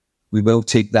will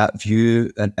take that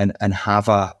view and have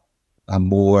a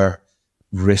more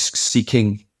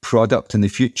risk-seeking product in the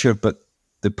future. But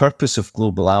the purpose of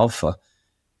Global Alpha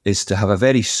is to have a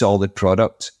very solid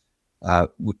product.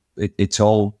 It's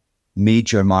all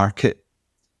major market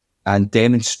and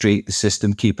demonstrate the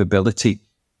system capability.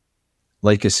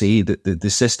 Like I say, the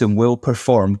system will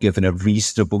perform given a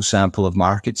reasonable sample of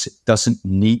markets. It doesn't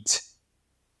need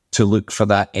to look for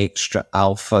that extra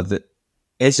alpha that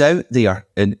is out there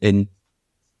in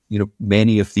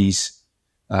many of these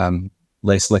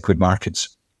less liquid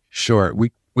markets. Sure.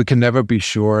 We can never be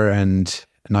sure, and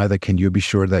neither can you be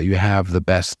sure that you have the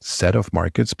best set of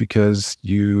markets, because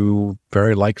you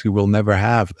very likely will never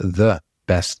have the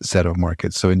best set of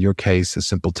markets. So in your case, a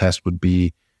simple test would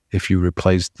be if you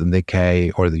replace the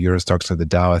Nikkei or the Euro stocks or the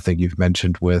Dow, I think you've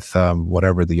mentioned, with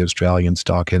whatever the Australian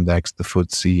stock index, the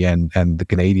FTSE, and the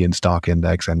Canadian stock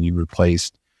index, and you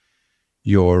replaced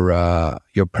your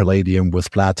palladium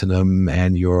with platinum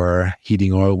and your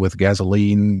heating oil with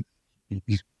gasoline,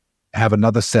 you have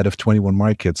another set of 21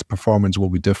 markets. Performance will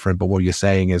be different, but what you're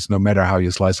saying is no matter how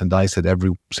you slice and dice it,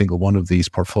 every single one of these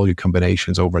portfolio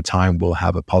combinations over time will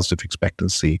have a positive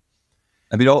expectancy.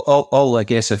 I mean, all I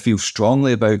guess I feel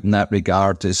strongly about in that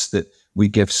regard is that we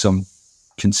give some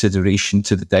consideration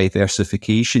to the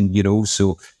diversification,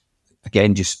 So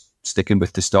again, just sticking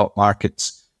with the stock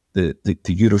markets, the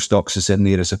Euro stocks is in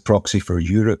there as a proxy for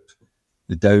Europe,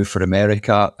 the Dow for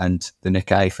America, and the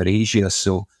Nikkei for Asia.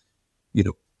 So,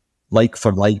 like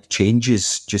for like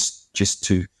changes, just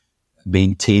to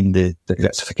maintain the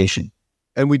diversification.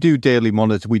 And we do daily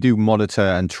monitor. We do monitor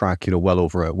and track, well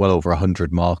over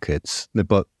 100 markets.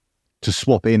 But to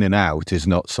swap in and out is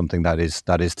not something that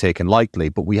is taken lightly.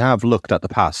 But we have looked at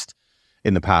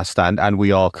in the past, and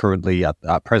we are currently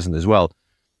at present as well,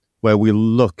 where we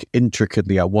look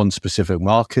intricately at one specific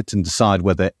market and decide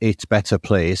whether it's better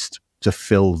placed to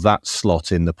fill that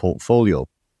slot in the portfolio.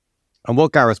 And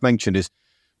what Gareth mentioned is,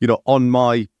 on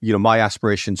my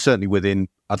aspiration, certainly within,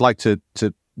 I'd like to.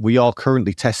 We are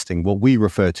currently testing what we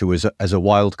refer to as a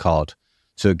wild card.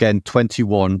 So again,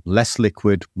 21 less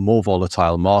liquid, more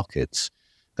volatile markets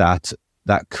that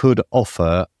could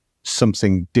offer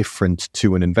something different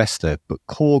to an investor. But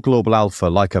core Global Alpha,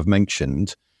 like I've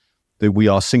mentioned, that we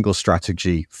are single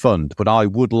strategy fund. But I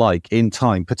would like in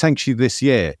time, potentially this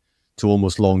year, to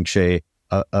almost launch a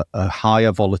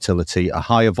higher volatility, a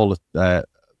higher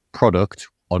product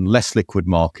on less liquid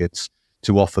markets,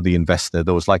 to offer the investor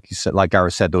those, like you said, like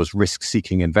Gareth said, those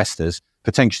risk-seeking investors,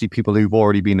 potentially people who've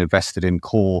already been invested in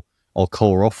core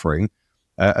offering,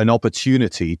 an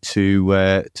opportunity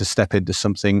to step into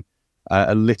something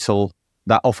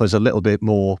that offers a little bit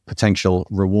more potential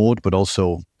reward, but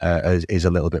also is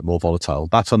a little bit more volatile.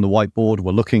 That's on the whiteboard.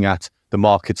 We're looking at the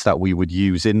markets that we would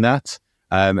use in that,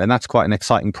 and that's quite an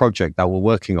exciting project that we're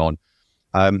working on.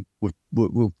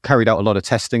 We've carried out a lot of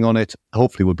testing on it.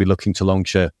 Hopefully, we'll be looking to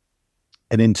launch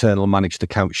an internal managed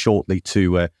account shortly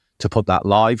to put that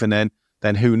live, and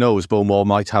then who knows, Bowmoor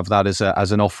might have that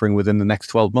as an offering within the next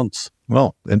 12 months.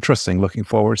 Well, interesting. Looking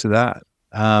forward to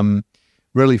that.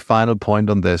 Really final point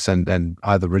on this, and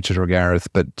either Richard or Gareth,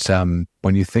 but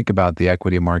when you think about the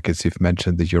equity markets, you've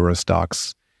mentioned the Euro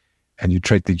stocks, and you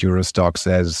trade the Euro stocks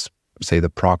as, say, the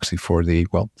proxy for the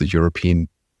European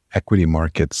equity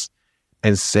markets,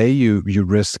 and say you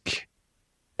risk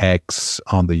X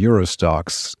on the Euro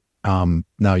stocks.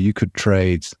 Now you could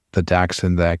trade the DAX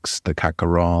index, the CAC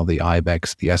 40, the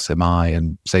IBEX, the SMI,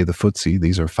 and say the FTSE.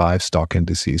 These are 5 stock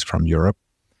indices from Europe.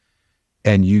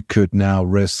 And you could now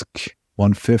risk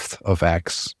 1/5 of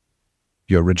X,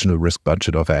 your original risk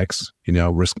budget of X,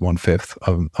 risk 1/5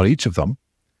 on each of them.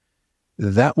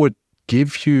 That would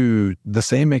give you the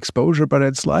same exposure, but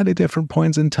at slightly different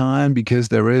points in time, because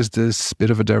there is this bit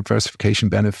of a diversification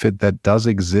benefit that does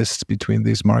exist between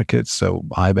these markets. So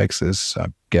IBEX is, I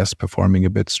guess, performing a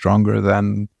bit stronger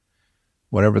than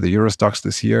whatever the Euro stocks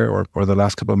this year or the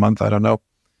last couple of months. I don't know.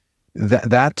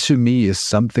 That to me is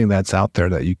something that's out there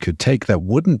that you could take that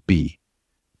wouldn't be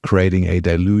creating a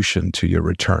dilution to your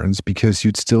returns, because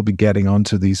you'd still be getting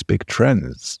onto these big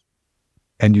trends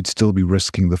and you'd still be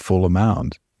risking the full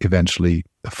amount, eventually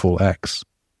the full X.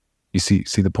 You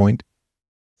see the point?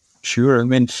 Sure. I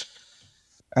mean,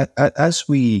 as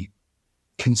we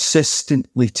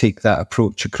consistently take that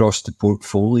approach across the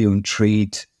portfolio and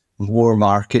trade more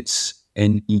markets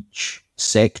in each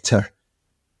sector,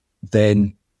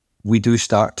 then we do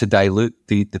start to dilute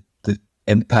the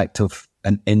impact of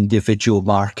an individual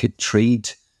market trade.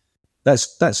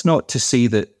 That's not to say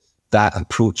that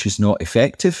approach is not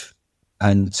effective,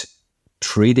 and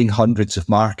trading hundreds of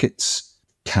markets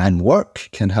can work,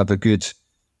 can have a good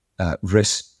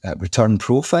risk return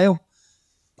profile.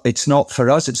 It's not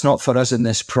for us. It's not for us in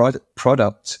this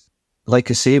product. Like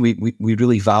I say, we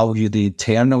really value the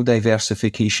internal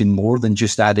diversification more than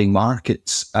just adding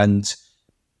markets, and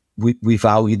we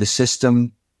value the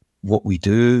system, what we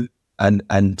do,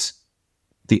 and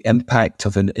the impact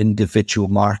of an individual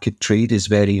market trade is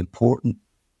very important.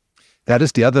 That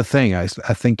is the other thing. I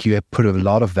think you have put a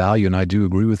lot of value, and I do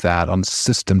agree with that, on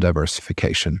system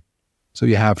diversification. So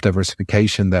you have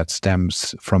diversification that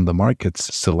stems from the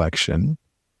market's selection,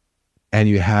 and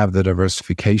you have the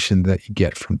diversification that you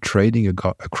get from trading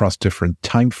across different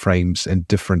time frames and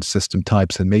different system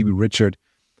types. And maybe, Richard,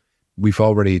 we've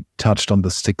already touched on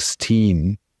the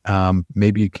 16.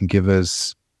 Maybe you can give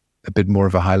us a bit more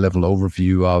of a high-level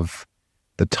overview of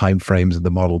the time frames and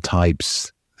the model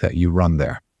types that you run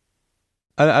there.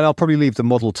 And I'll probably leave the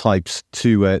model types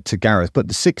to Gareth, but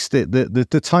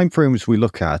the time frames we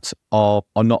look at are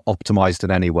not optimized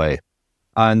in any way,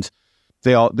 and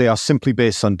they are simply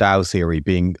based on Dow theory,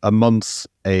 being a month,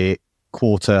 a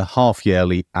quarter, half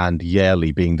yearly, and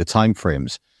yearly being the time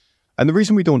frames. And the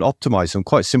reason we don't optimize them,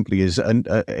 quite simply, is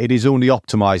it is only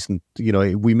optimized, and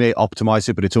we may optimize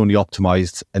it, but it's only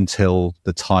optimized until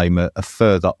the time a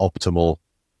further optimal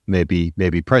may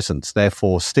be present.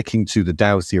 Therefore, sticking to the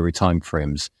Dow theory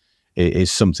timeframes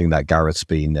is something that Gareth's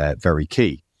been very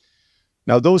key.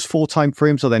 Now, those 4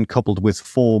 timeframes are then coupled with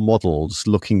 4 models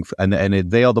and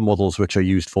they are the models which are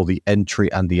used for the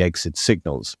entry and the exit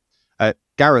signals.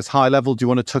 Gareth, high level, do you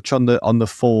want to touch on the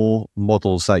 4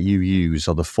 models that you use,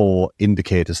 or the 4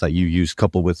 indicators that you use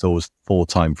coupled with those 4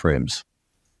 timeframes?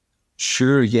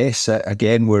 Sure. Yes.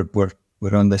 Again, we're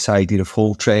on this idea of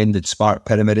whole trend and smart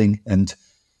pyramiding, and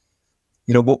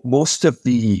most of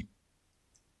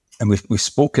and we've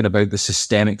spoken about the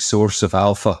systemic source of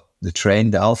alpha, the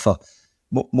trend alpha.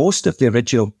 Most of the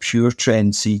original pure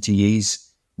trend CTAs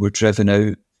were driven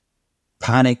out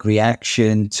panic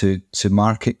reaction to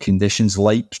market conditions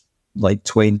like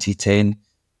 2010,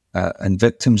 and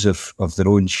victims of their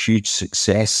own huge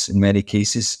success in many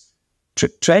cases.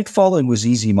 Trend following was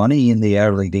easy money in the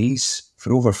early days.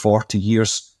 For over 40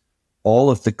 years, all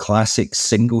of the classic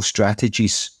single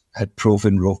strategies had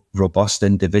proven robust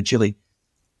individually.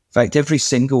 In fact, every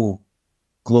single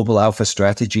global alpha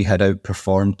strategy had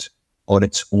outperformed on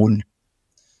its own.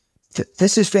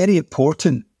 This is very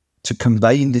important to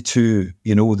combine the two.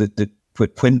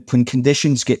 When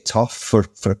conditions get tough for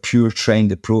a pure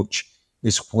trend approach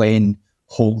is when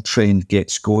whole trend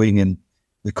gets going, and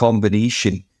the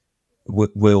combination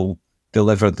will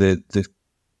deliver the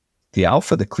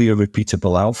alpha, the clear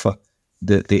repeatable alpha,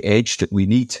 the edge that we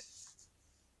need.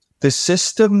 The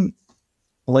system,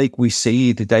 like we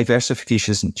say, the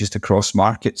diversification isn't just across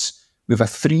markets. We have a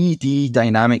 3D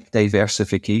dynamic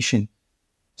diversification.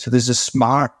 So there's a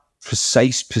smart,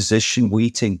 precise position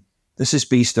weighting. This is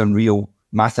based on real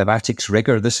mathematics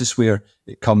rigor. This is where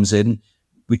it comes in.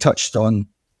 We touched on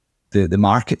the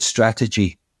market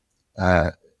strategy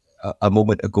a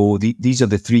moment ago. These are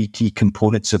the 3 key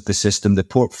components of the system: the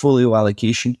portfolio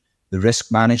allocation, the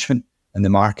risk management, and the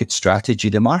market strategy.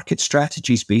 The market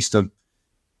strategy is based on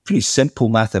pretty simple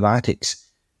mathematics.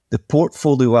 The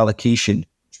portfolio allocation,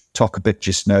 talk a bit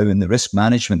just now, and the risk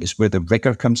management is where the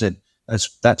rigor comes in.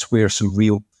 That's where some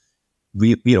real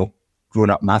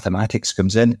grown-up mathematics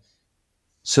comes in.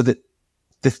 So that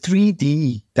the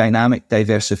 3D dynamic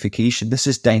diversification, this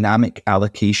is dynamic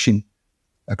allocation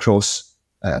across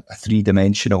a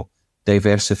three-dimensional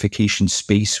diversification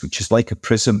space, which is like a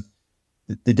prism.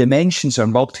 The dimensions are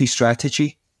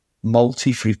multi-strategy,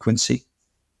 multi-frequency,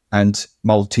 and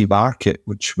multi-market,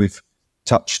 which we've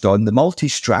touched on. The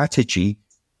multi-strategy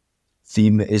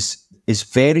theme is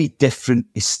very different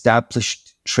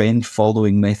established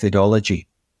trend-following methodology.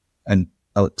 And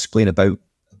I'll explain about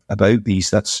these.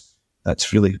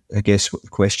 That's really, I guess, what the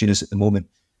question is at the moment.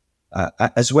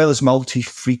 As well as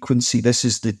multi-frequency, this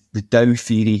is the Dow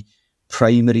theory,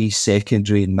 primary,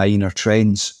 secondary, and minor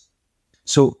trends.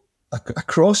 So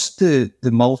across the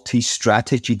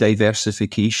multi-strategy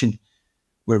diversification,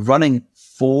 we're running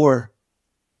 4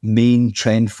 main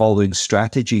trend-following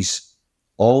strategies,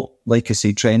 all, like I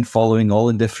say, trend-following, all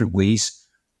in different ways.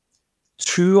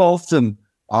 2 of them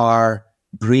are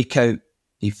breakout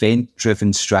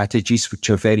event-driven strategies, which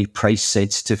are very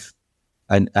price-sensitive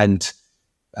and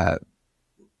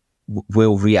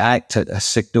will react at a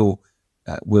signal,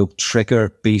 will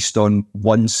trigger based on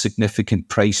one significant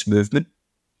price movement.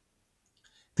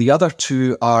 The other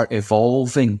 2 are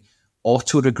evolving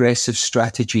autoregressive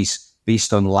strategies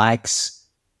based on lags,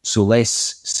 so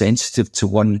less sensitive to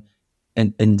one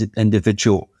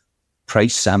individual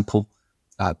price sample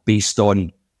based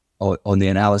on the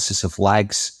analysis of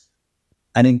lags.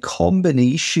 And in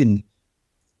combination,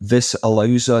 this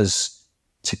allows us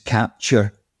to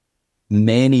capture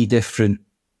many different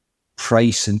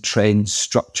price and trend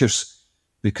structures,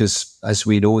 because as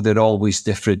we know, they're always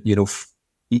different.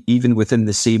 Even within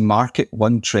the same market,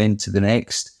 one trend to the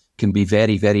next can be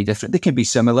very, very different. They can be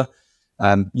similar.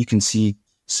 You can see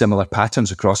similar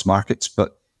patterns across markets,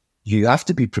 but you have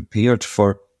to be prepared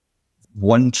for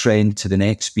one trend to the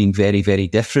next being very, very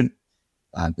different.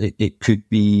 It could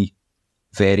be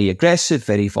very aggressive,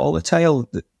 very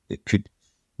volatile. It could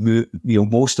move,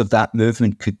 most of that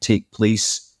movement could take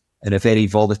place in a very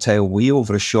volatile way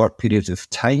over a short period of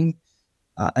time.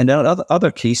 And in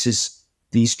other cases,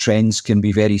 these trends can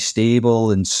be very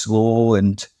stable and slow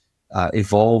and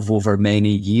evolve over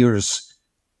many years.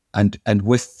 And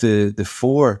with the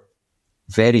 4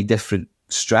 very different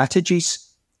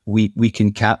strategies, we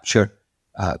can capture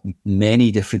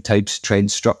many different types of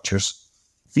trend structures.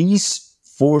 These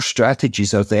 4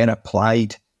 strategies are then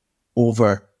applied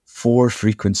over 4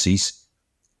 frequencies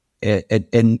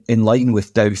in line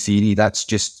with Dow theory. That's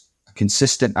just a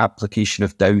consistent application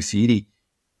of Dow theory.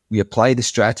 We apply the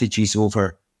strategies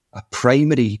over a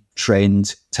primary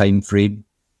trend time frame,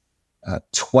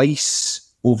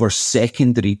 twice over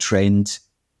secondary trend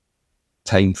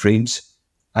time frames,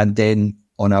 and then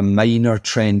on a minor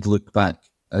trend look back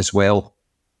as well.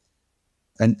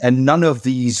 And none of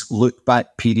these look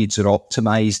back periods are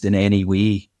optimized in any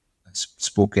way. I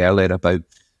spoke earlier about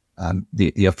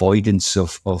the avoidance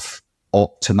of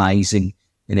optimizing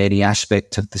in any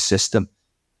aspect of the system.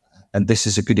 And this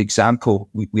is a good example.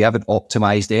 We haven't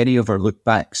optimized any of our look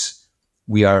backs.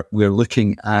 We're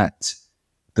looking at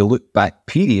the look back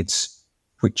periods,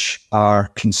 which are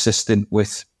consistent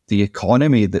with the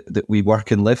economy that we work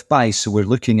and live by. So we're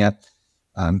looking at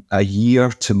a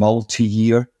year to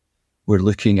multi-year. We're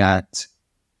looking at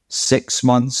 6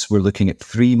 months, we're looking at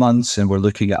 3 months, and we're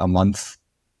looking at a month.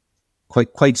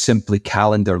 Quite simply,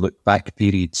 calendar look-back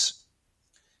periods.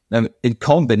 Now, in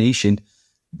combination,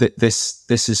 this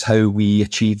is how we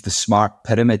achieve the smart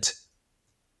pyramid.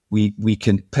 We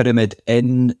can pyramid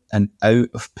in and out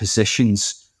of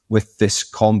positions with this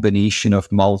combination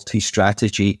of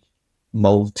multi-strategy,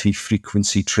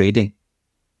 multi-frequency trading.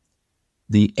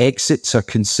 The exits are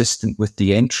consistent with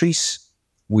the entries.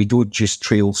 We don't just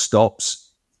trail stops.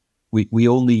 We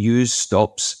only use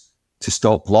stops to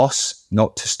stop loss,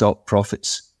 not to stop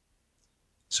profits.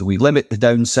 So we limit the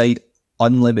downside,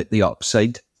 unlimit the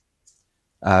upside,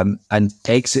 and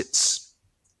exits,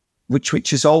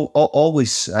 which is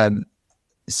always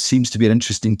seems to be an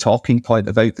interesting talking point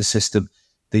about the system.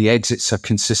 The exits are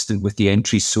consistent with the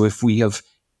entries. So if we have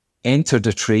entered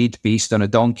a trade based on a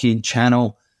Donchian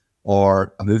channel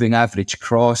or a moving average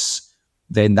cross,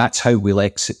 then that's how we'll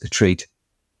exit the trade.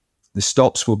 The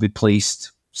stops will be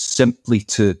placed simply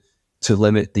to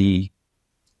limit the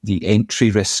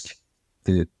entry risk,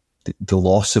 the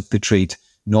loss of the trade,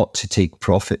 not to take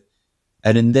profit.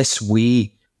 And in this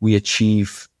way, we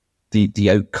achieve the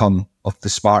outcome of the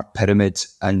smart pyramid,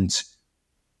 and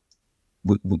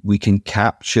we can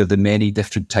capture the many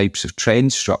different types of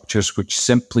trend structures, which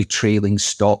simply trailing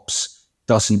stops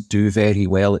doesn't do very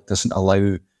well. It doesn't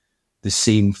allow the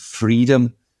same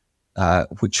freedom,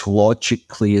 which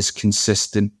logically is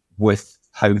consistent with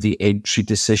how the entry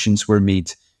decisions were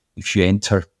made. If you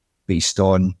enter based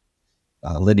on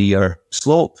a linear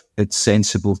slope, it's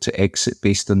sensible to exit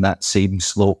based on that same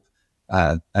slope.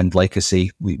 And like I say,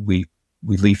 we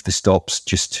leave the stops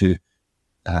just to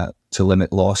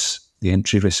limit loss, the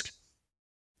entry risk.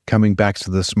 Coming back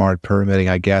to the smart pyramiding,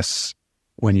 I guess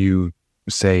when you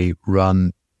say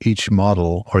run each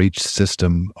model or each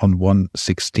system on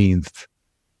 1/16th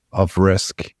of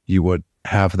risk, you would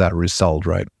have that result,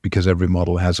 right? Because every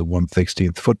model has a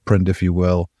 1/16th footprint, if you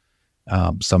will.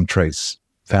 Some trades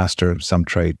faster, some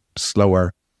trade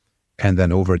slower. And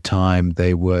then over time,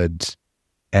 they would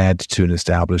add to an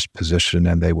established position,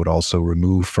 and they would also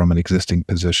remove from an existing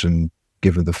position,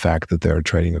 given the fact that they're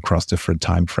trading across different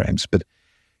time frames. But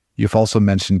you've also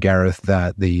mentioned, Gareth,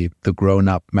 that the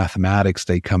grown-up mathematics,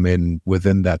 they come in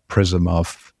within that prism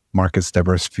of markets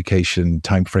diversification,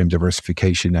 time frame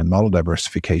diversification, and model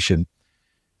diversification.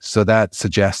 So that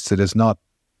suggests it is not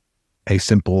a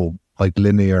simple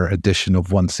linear addition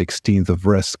of 1/16th of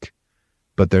risk,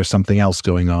 but there's something else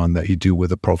going on that you do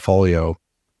with a portfolio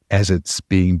as it's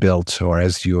being built, or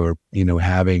as you're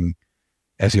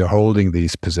as you're holding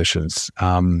these positions.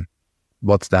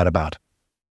 What's that about?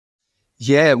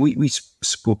 Yeah, we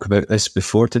spoke about this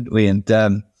before, didn't we? And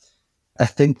I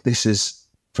think this is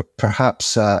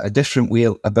perhaps a different way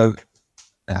about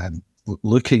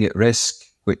looking at risk,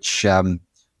 which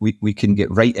we can get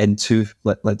right into.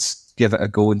 Let's give it a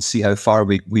go and see how far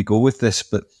we go with this.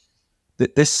 But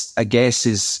this, I guess,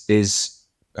 is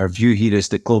our view here is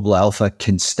that Global Alpha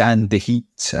can stand the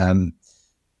heat.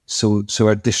 So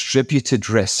our distributed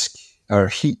risk, our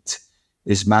heat,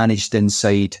 is managed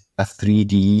inside a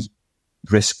 3D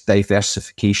risk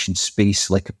diversification space,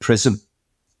 like a prism,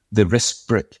 the risk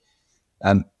brick,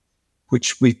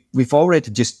 which we've already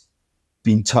just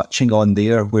been touching on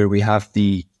there, where we have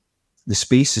the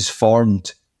space is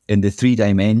formed in the 3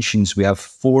 dimensions. We have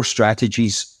 4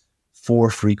 strategies, 4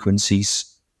 frequencies.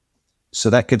 So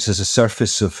that gives us a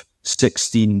surface of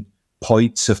 16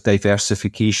 points of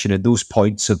diversification, and those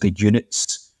points are the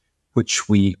units which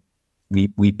we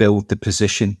build the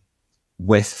position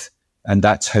with, and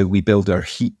that's how we build our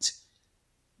heat.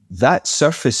 That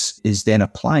surface is then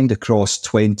applied across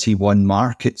 21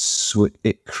 markets, so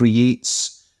it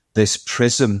creates this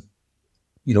prism.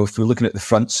 If we're looking at the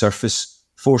front surface,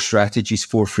 4 strategies,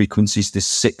 4 frequencies, there's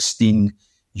 16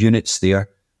 units there,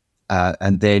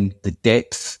 and then the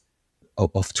depth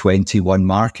of 21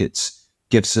 markets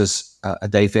gives us a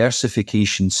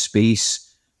diversification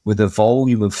space with a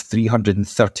volume of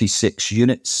 336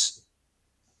 units.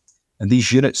 And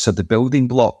these units are the building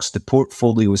blocks. The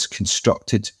portfolio is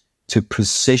constructed to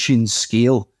precision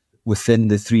scale within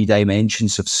the 3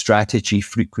 dimensions of strategy,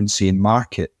 frequency, and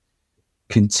market,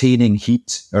 containing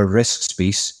heat or risk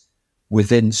space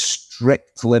within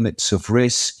strict limits of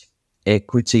risk,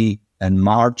 equity, and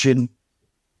margin,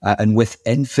 and with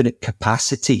infinite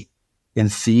capacity, in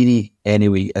theory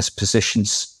anyway, as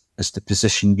the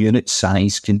position unit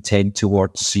size can tend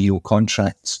towards 0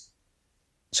 contracts.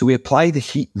 So we apply the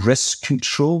heat risk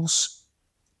controls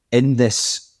in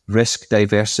this risk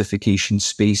diversification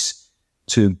space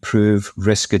to improve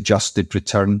risk-adjusted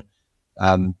return.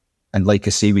 And like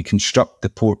I say, we construct the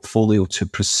portfolio to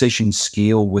precision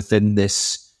scale within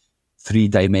this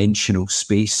 3-dimensional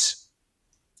space.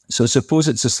 So I suppose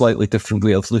it's a slightly different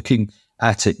way of looking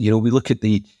at it. We look at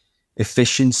the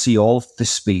efficiency of the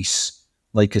space,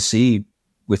 like I say,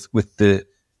 with the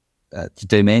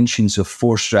dimensions of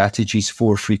 4 strategies,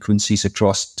 4 frequencies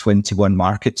across 21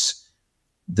 markets,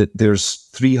 that there's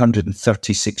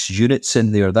 336 units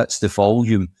in there. That's the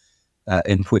volume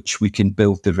in which we can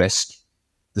build the risk.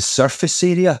 The surface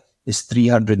area is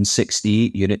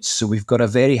 368 units. So we've got a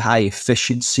very high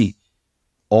efficiency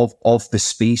of the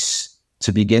space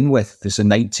to begin with. There's a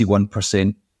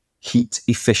 91% heat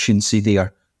efficiency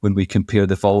there when we compare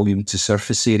the volume to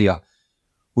surface area,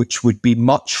 which would be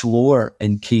much lower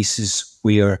in cases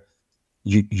where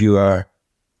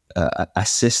a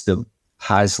system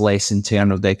has less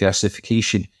internal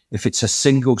diversification. If it's a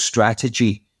single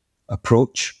strategy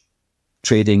approach,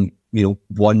 trading,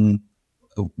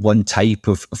 one type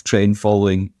of trend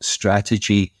following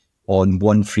strategy on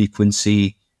one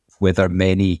frequency, whether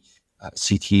many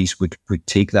CTAs would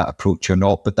take that approach or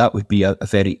not, but that would be a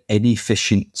very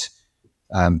inefficient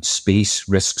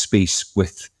risk space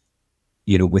with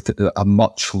a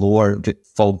much lower,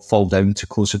 fall down to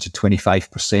closer to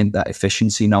 25%, that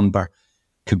efficiency number,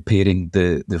 comparing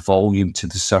the volume to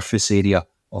the surface area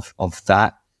of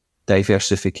that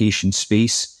diversification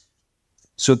space.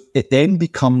 So it then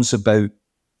becomes about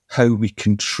how we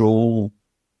control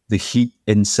the heat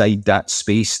inside that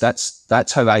space.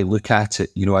 That's how I look at it.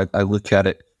 I look at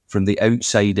it from the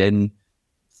outside in.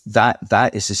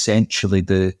 That is essentially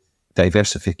the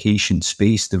diversification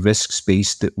space, the risk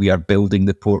space that we are building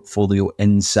the portfolio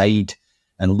inside,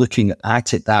 and looking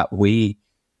at it that way,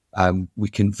 we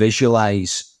can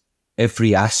visualize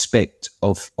every aspect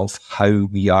of how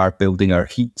we are building our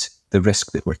heat, the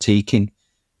risk that we're taking.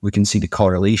 We can see the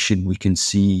correlation. We can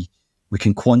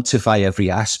quantify every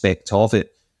aspect of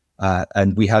it.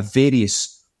 And we have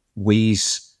various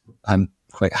ways. I'm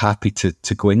quite happy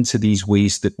to go into these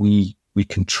ways that we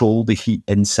control the heat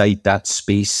inside that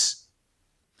space.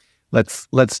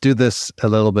 Let's do this a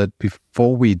little bit.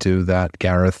 Before we do that,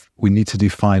 Gareth, we need to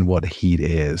define what heat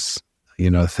is.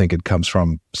 I think it comes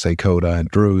from, say, Coda and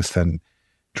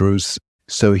Druce.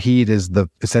 So heat is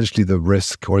essentially the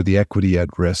risk or the equity at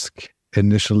risk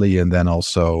initially, and then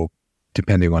also,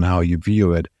 depending on how you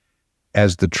view it,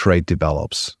 as the trade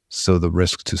develops. So the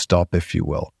risk to stop, if you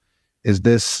will. Is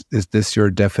this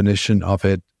your definition of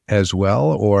it as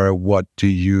well, or what do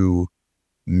you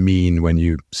mean when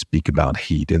you speak about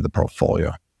heat in the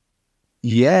portfolio?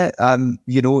 Yeah,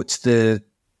 it's the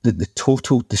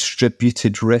total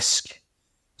distributed risk.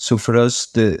 So for us,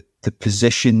 the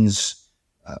positions,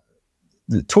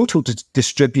 the total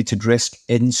distributed risk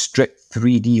in strict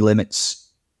 3D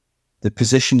limits, the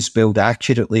positions build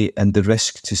accurately, and the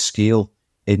risk to scale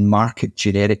in market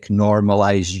generic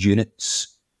normalized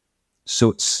units.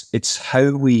 So it's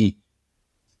how we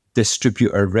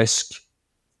distribute our risk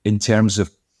in terms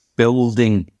of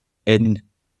building in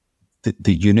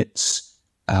the units.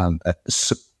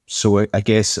 So I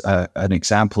guess an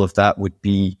example of that would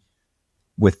be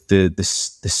with the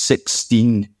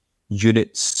 16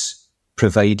 units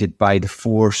provided by the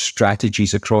 4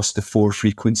 strategies across the 4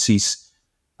 frequencies.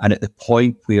 And at the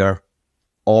point where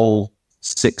all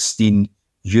 16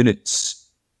 units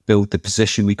build the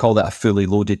position, we call that a fully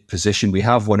loaded position. We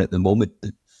have one at the moment,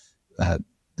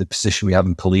 the position we have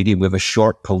in Palladium. We have a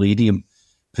short Palladium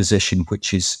position,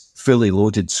 which is fully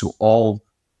loaded. So all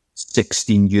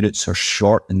 16 units are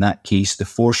short. In that case, the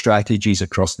 4 strategies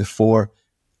across the 4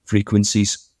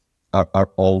 frequencies are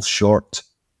all short.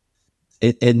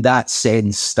 In that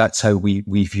sense, that's how we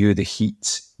view the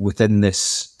heat within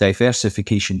this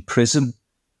diversification prism.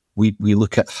 We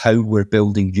look at how we're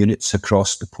building units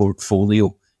across the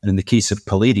portfolio. And in the case of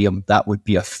Palladium, that would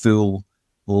be a full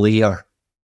layer.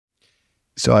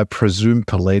 So I presume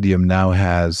Palladium now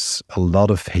has a lot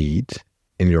of heat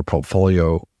in your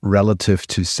portfolio relative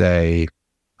to, say,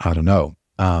 I don't know,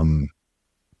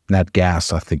 nat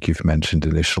gas, I think you've mentioned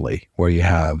initially, where you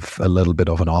have a little bit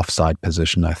of an offside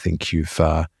position. I think you've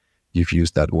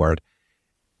used that word.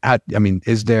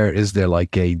 Is there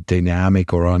like a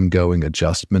dynamic or ongoing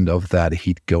adjustment of that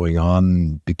heat going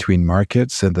on between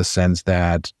markets, in the sense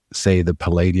that, say, the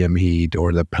Palladium heat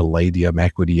or the Palladium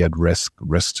equity at risk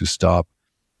to stop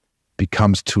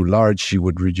becomes too large, you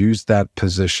would reduce that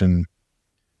position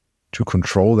to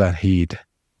control that heat,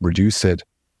 reduce it,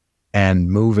 and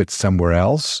move it somewhere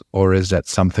else? Or is that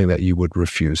something that you would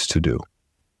refuse to do?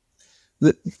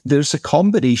 There's a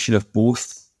combination of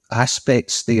both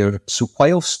aspects there. So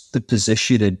whilst the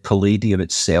position in Palladium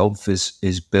itself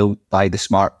is built by the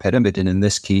smart pyramid, and in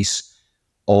this case,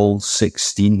 all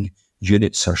 16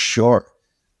 units are short,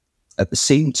 at the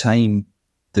same time,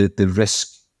 the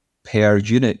risk per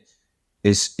unit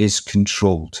is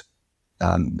controlled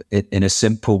in a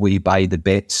simple way by the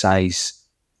bet size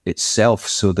itself.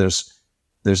 So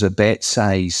there's a bet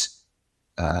size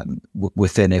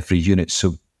within every unit.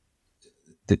 So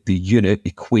the unit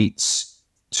equates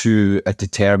to a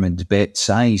determined bet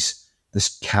size.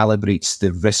 This calibrates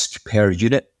the risk per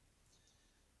unit.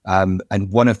 And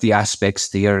one of the aspects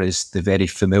there is the very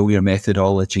familiar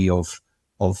methodology of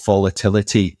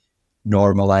volatility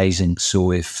normalizing.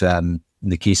 So if in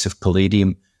the case of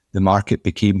Palladium, the market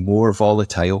became more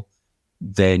volatile,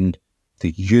 then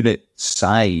the unit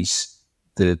size,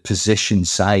 the position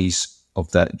size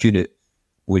of that unit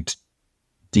would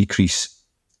decrease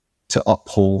to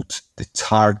uphold the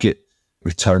target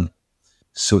return.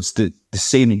 So it's the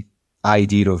same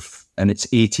idea of, and it's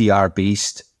ATR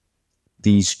based.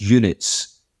 These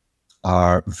units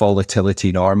are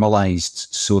volatility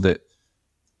normalized so that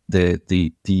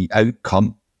the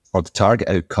outcome, or the target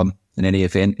outcome in any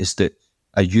event, is that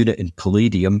a unit in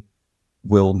Palladium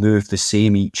will move the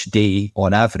same each day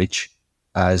on average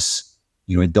as,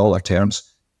 in dollar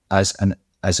terms, as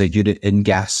a unit in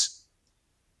gas,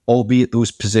 albeit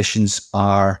those positions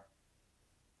are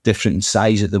different in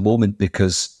size at the moment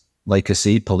because, like I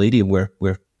say, Palladium,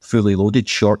 we're fully loaded,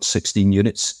 short 16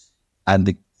 units,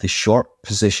 and the short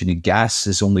position in gas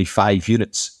is only 5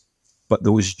 units. But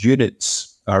those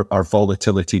units are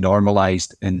volatility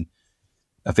normalized in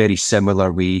a very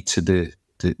similar way to the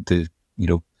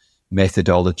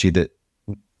methodology that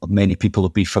many people will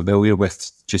be familiar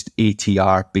with just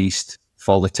ATR-based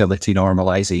volatility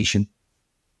normalization.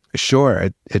 Sure,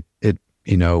 it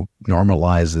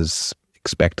normalizes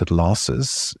expected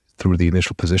losses through the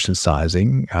initial position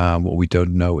sizing. What we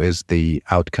don't know is the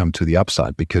outcome to the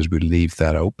upside because we leave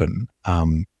that open.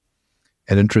 An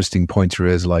interesting pointer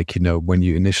is when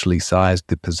you initially size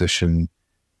the position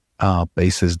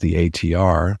basis the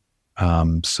ATR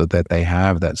so that they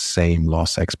have that same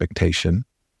loss expectation.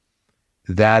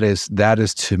 That is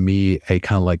to me a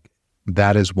kind of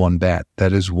that is one bet.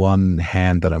 That is one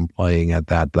hand that I'm playing at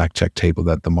that blackjack table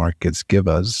that the markets give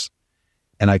us.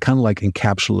 And I kind of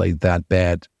encapsulate that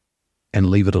bet and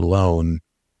leave it alone,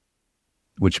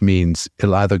 which means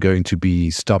it'll either going to be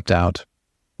stopped out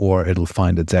or it'll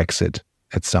find its exit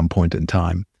at some point in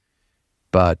time.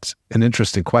 But an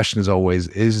interesting question is always,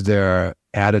 is there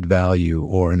added value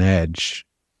or an edge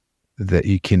that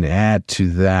you can add to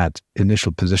that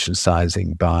initial position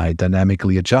sizing by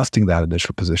dynamically adjusting that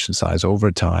initial position size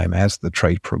over time as the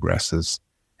trade progresses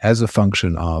as a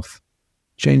function of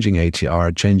changing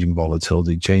ATR, changing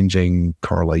volatility, changing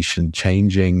correlation,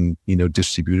 changing,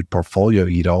 distributed portfolio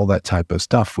yield, all that type of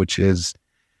stuff, it is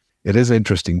an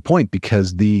interesting point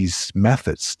because these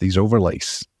methods, these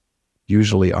overlays,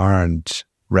 usually aren't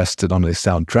rested on a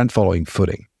sound trend following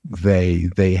footing.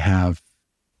 They have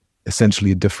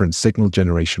essentially a different signal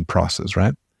generation process,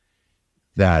 right?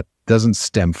 That doesn't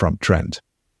stem from trend.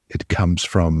 It comes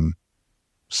from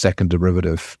second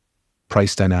derivative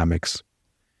price dynamics.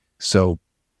 So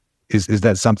is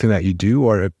that something that you do,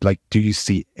 or do you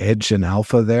see edge and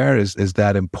alpha there? Is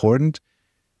that important?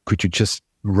 Could you just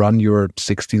run your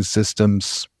 16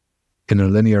 systems in a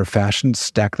linear fashion,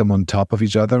 stack them on top of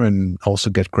each other and also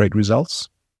get great results?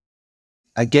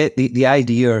 I get the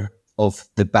idea of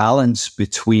the balance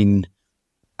between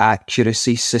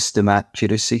accuracy, system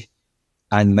accuracy,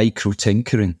 and micro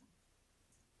tinkering.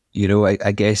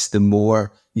 I guess the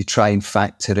more you try and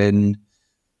factor in,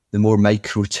 the more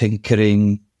micro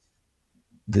tinkering,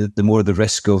 the more the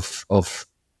risk of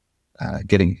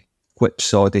getting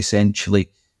whipsawed essentially,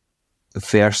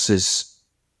 versus,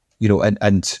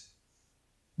 and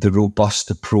the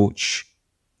robust approach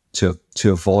to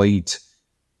avoid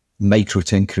micro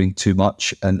tinkering too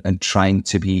much and trying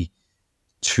to be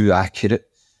too accurate,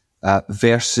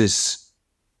 versus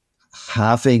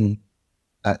having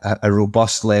a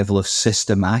robust level of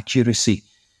system accuracy.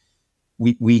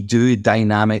 We do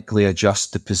dynamically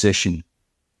adjust the position,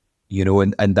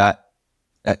 and that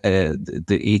the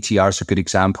ATR is a good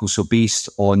example. So based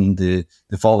on the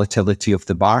volatility of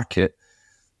the market,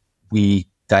 we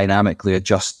dynamically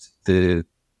adjust the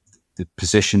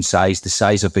position size, the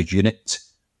size of a unit,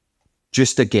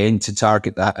 just again to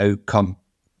target that outcome.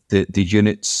 The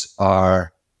units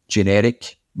are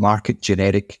generic, market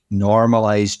generic,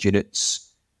 normalized units,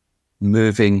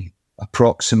 moving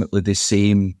approximately the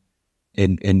same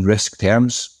in risk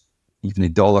terms, even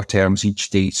in dollar terms each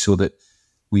day, so that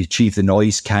we achieve the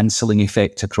noise cancelling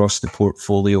effect across the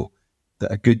portfolio,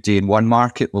 that a good day in one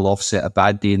market will offset a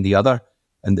bad day in the other,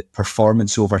 and that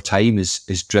performance over time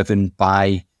is driven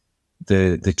by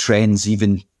the trends.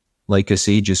 Even like I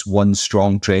say, just one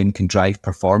strong trend can drive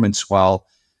performance, while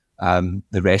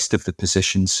the rest of the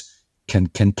positions can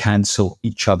cancel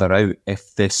each other out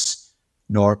if this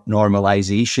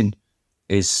normalization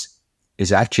is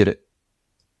accurate.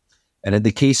 And in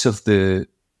the case of the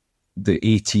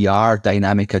ATR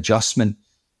dynamic adjustment,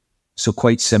 so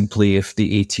quite simply, if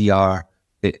the ATR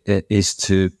is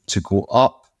to go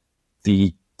up,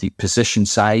 the position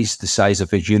size, the size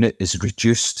of a unit is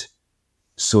reduced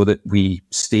so that we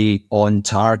stay on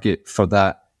target for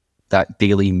that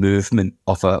daily movement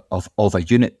of a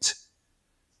unit.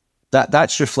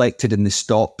 That's reflected in the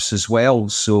stops as well.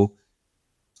 So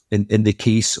in the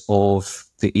case of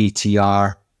the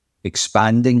ATR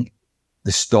expanding,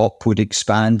 the stop would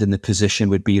expand and the position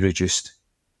would be reduced.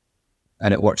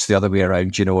 And it works the other way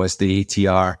around, as the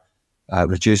ATR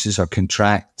reduces or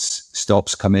contracts,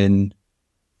 stops come in,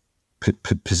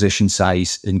 position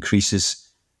size increases.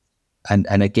 And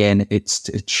again, it's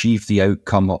to achieve the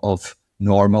outcome of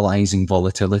normalizing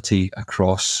volatility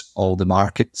across all the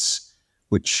markets,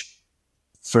 which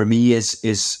for me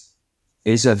is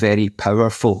a very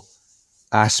powerful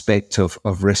aspect of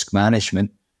risk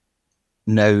management.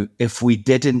 Now, if we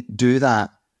didn't do that,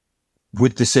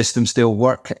 would the system still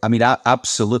work? I mean,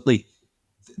 absolutely.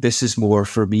 This is more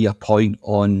for me a point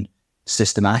on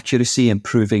system accuracy,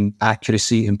 improving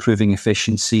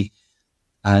efficiency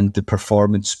and the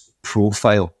performance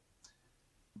profile,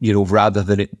 rather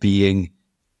than it being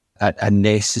a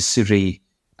necessary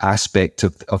aspect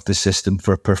of the system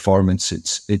for performance.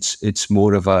 It's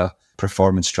more of a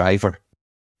performance driver.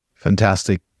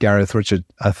 Fantastic. Gareth, Richard,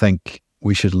 I think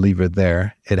we should leave it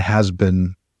there. It has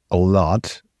been a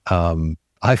lot.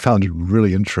 I found it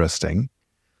really interesting.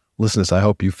 Listeners, I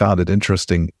hope you found it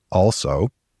interesting also.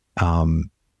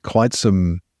 Quite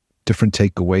some different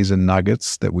takeaways and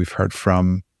nuggets that we've heard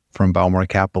from Bowmoor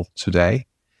Capital today.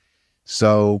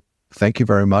 So thank you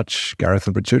very much, Gareth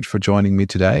and Richard, for joining me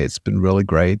today. It's been really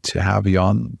great to have you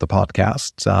on the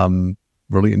podcast.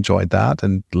 Really enjoyed that.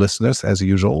 And listeners, as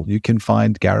usual, you can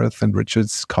find Gareth and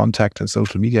Richard's contact and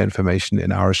social media information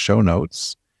in our show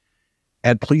notes.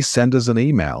 And please send us an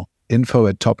email,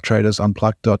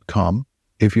 info@toptradersunplugged.com,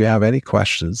 if you have any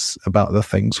questions about the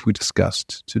things we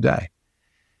discussed today.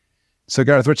 So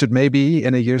Gareth, Richard, maybe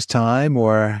in a year's time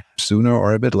or sooner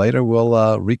or a bit later,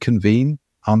 we'll reconvene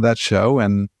on that show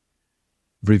and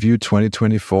review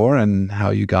 2024 and how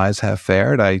you guys have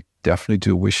fared. I definitely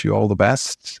do wish you all the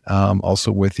best.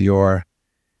 Also with your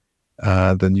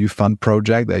the new fund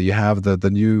project that you have, the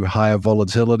new higher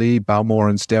volatility Bowmoor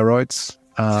and steroids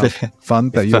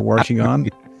fund that you're working on.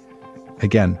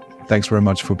 Again, thanks very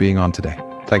much for being on today.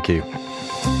 Thank you.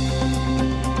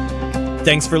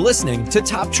 Thanks for listening to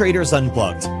Top Traders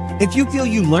Unplugged. If you feel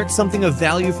you learned something of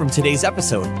value from today's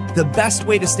episode, the best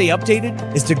way to stay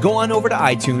updated is to go on over to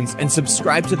iTunes and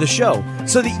subscribe to the show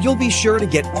so that you'll be sure to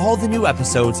get all the new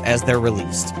episodes as they're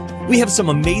released. We have some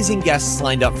amazing guests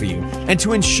lined up for you, and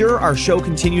to ensure our show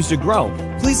continues to grow,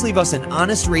 please leave us an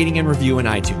honest rating and review in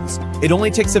iTunes. It only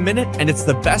takes a minute, and it's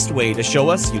the best way to show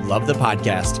us you love the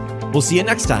podcast. We'll see you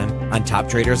next time on Top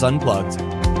Traders Unplugged.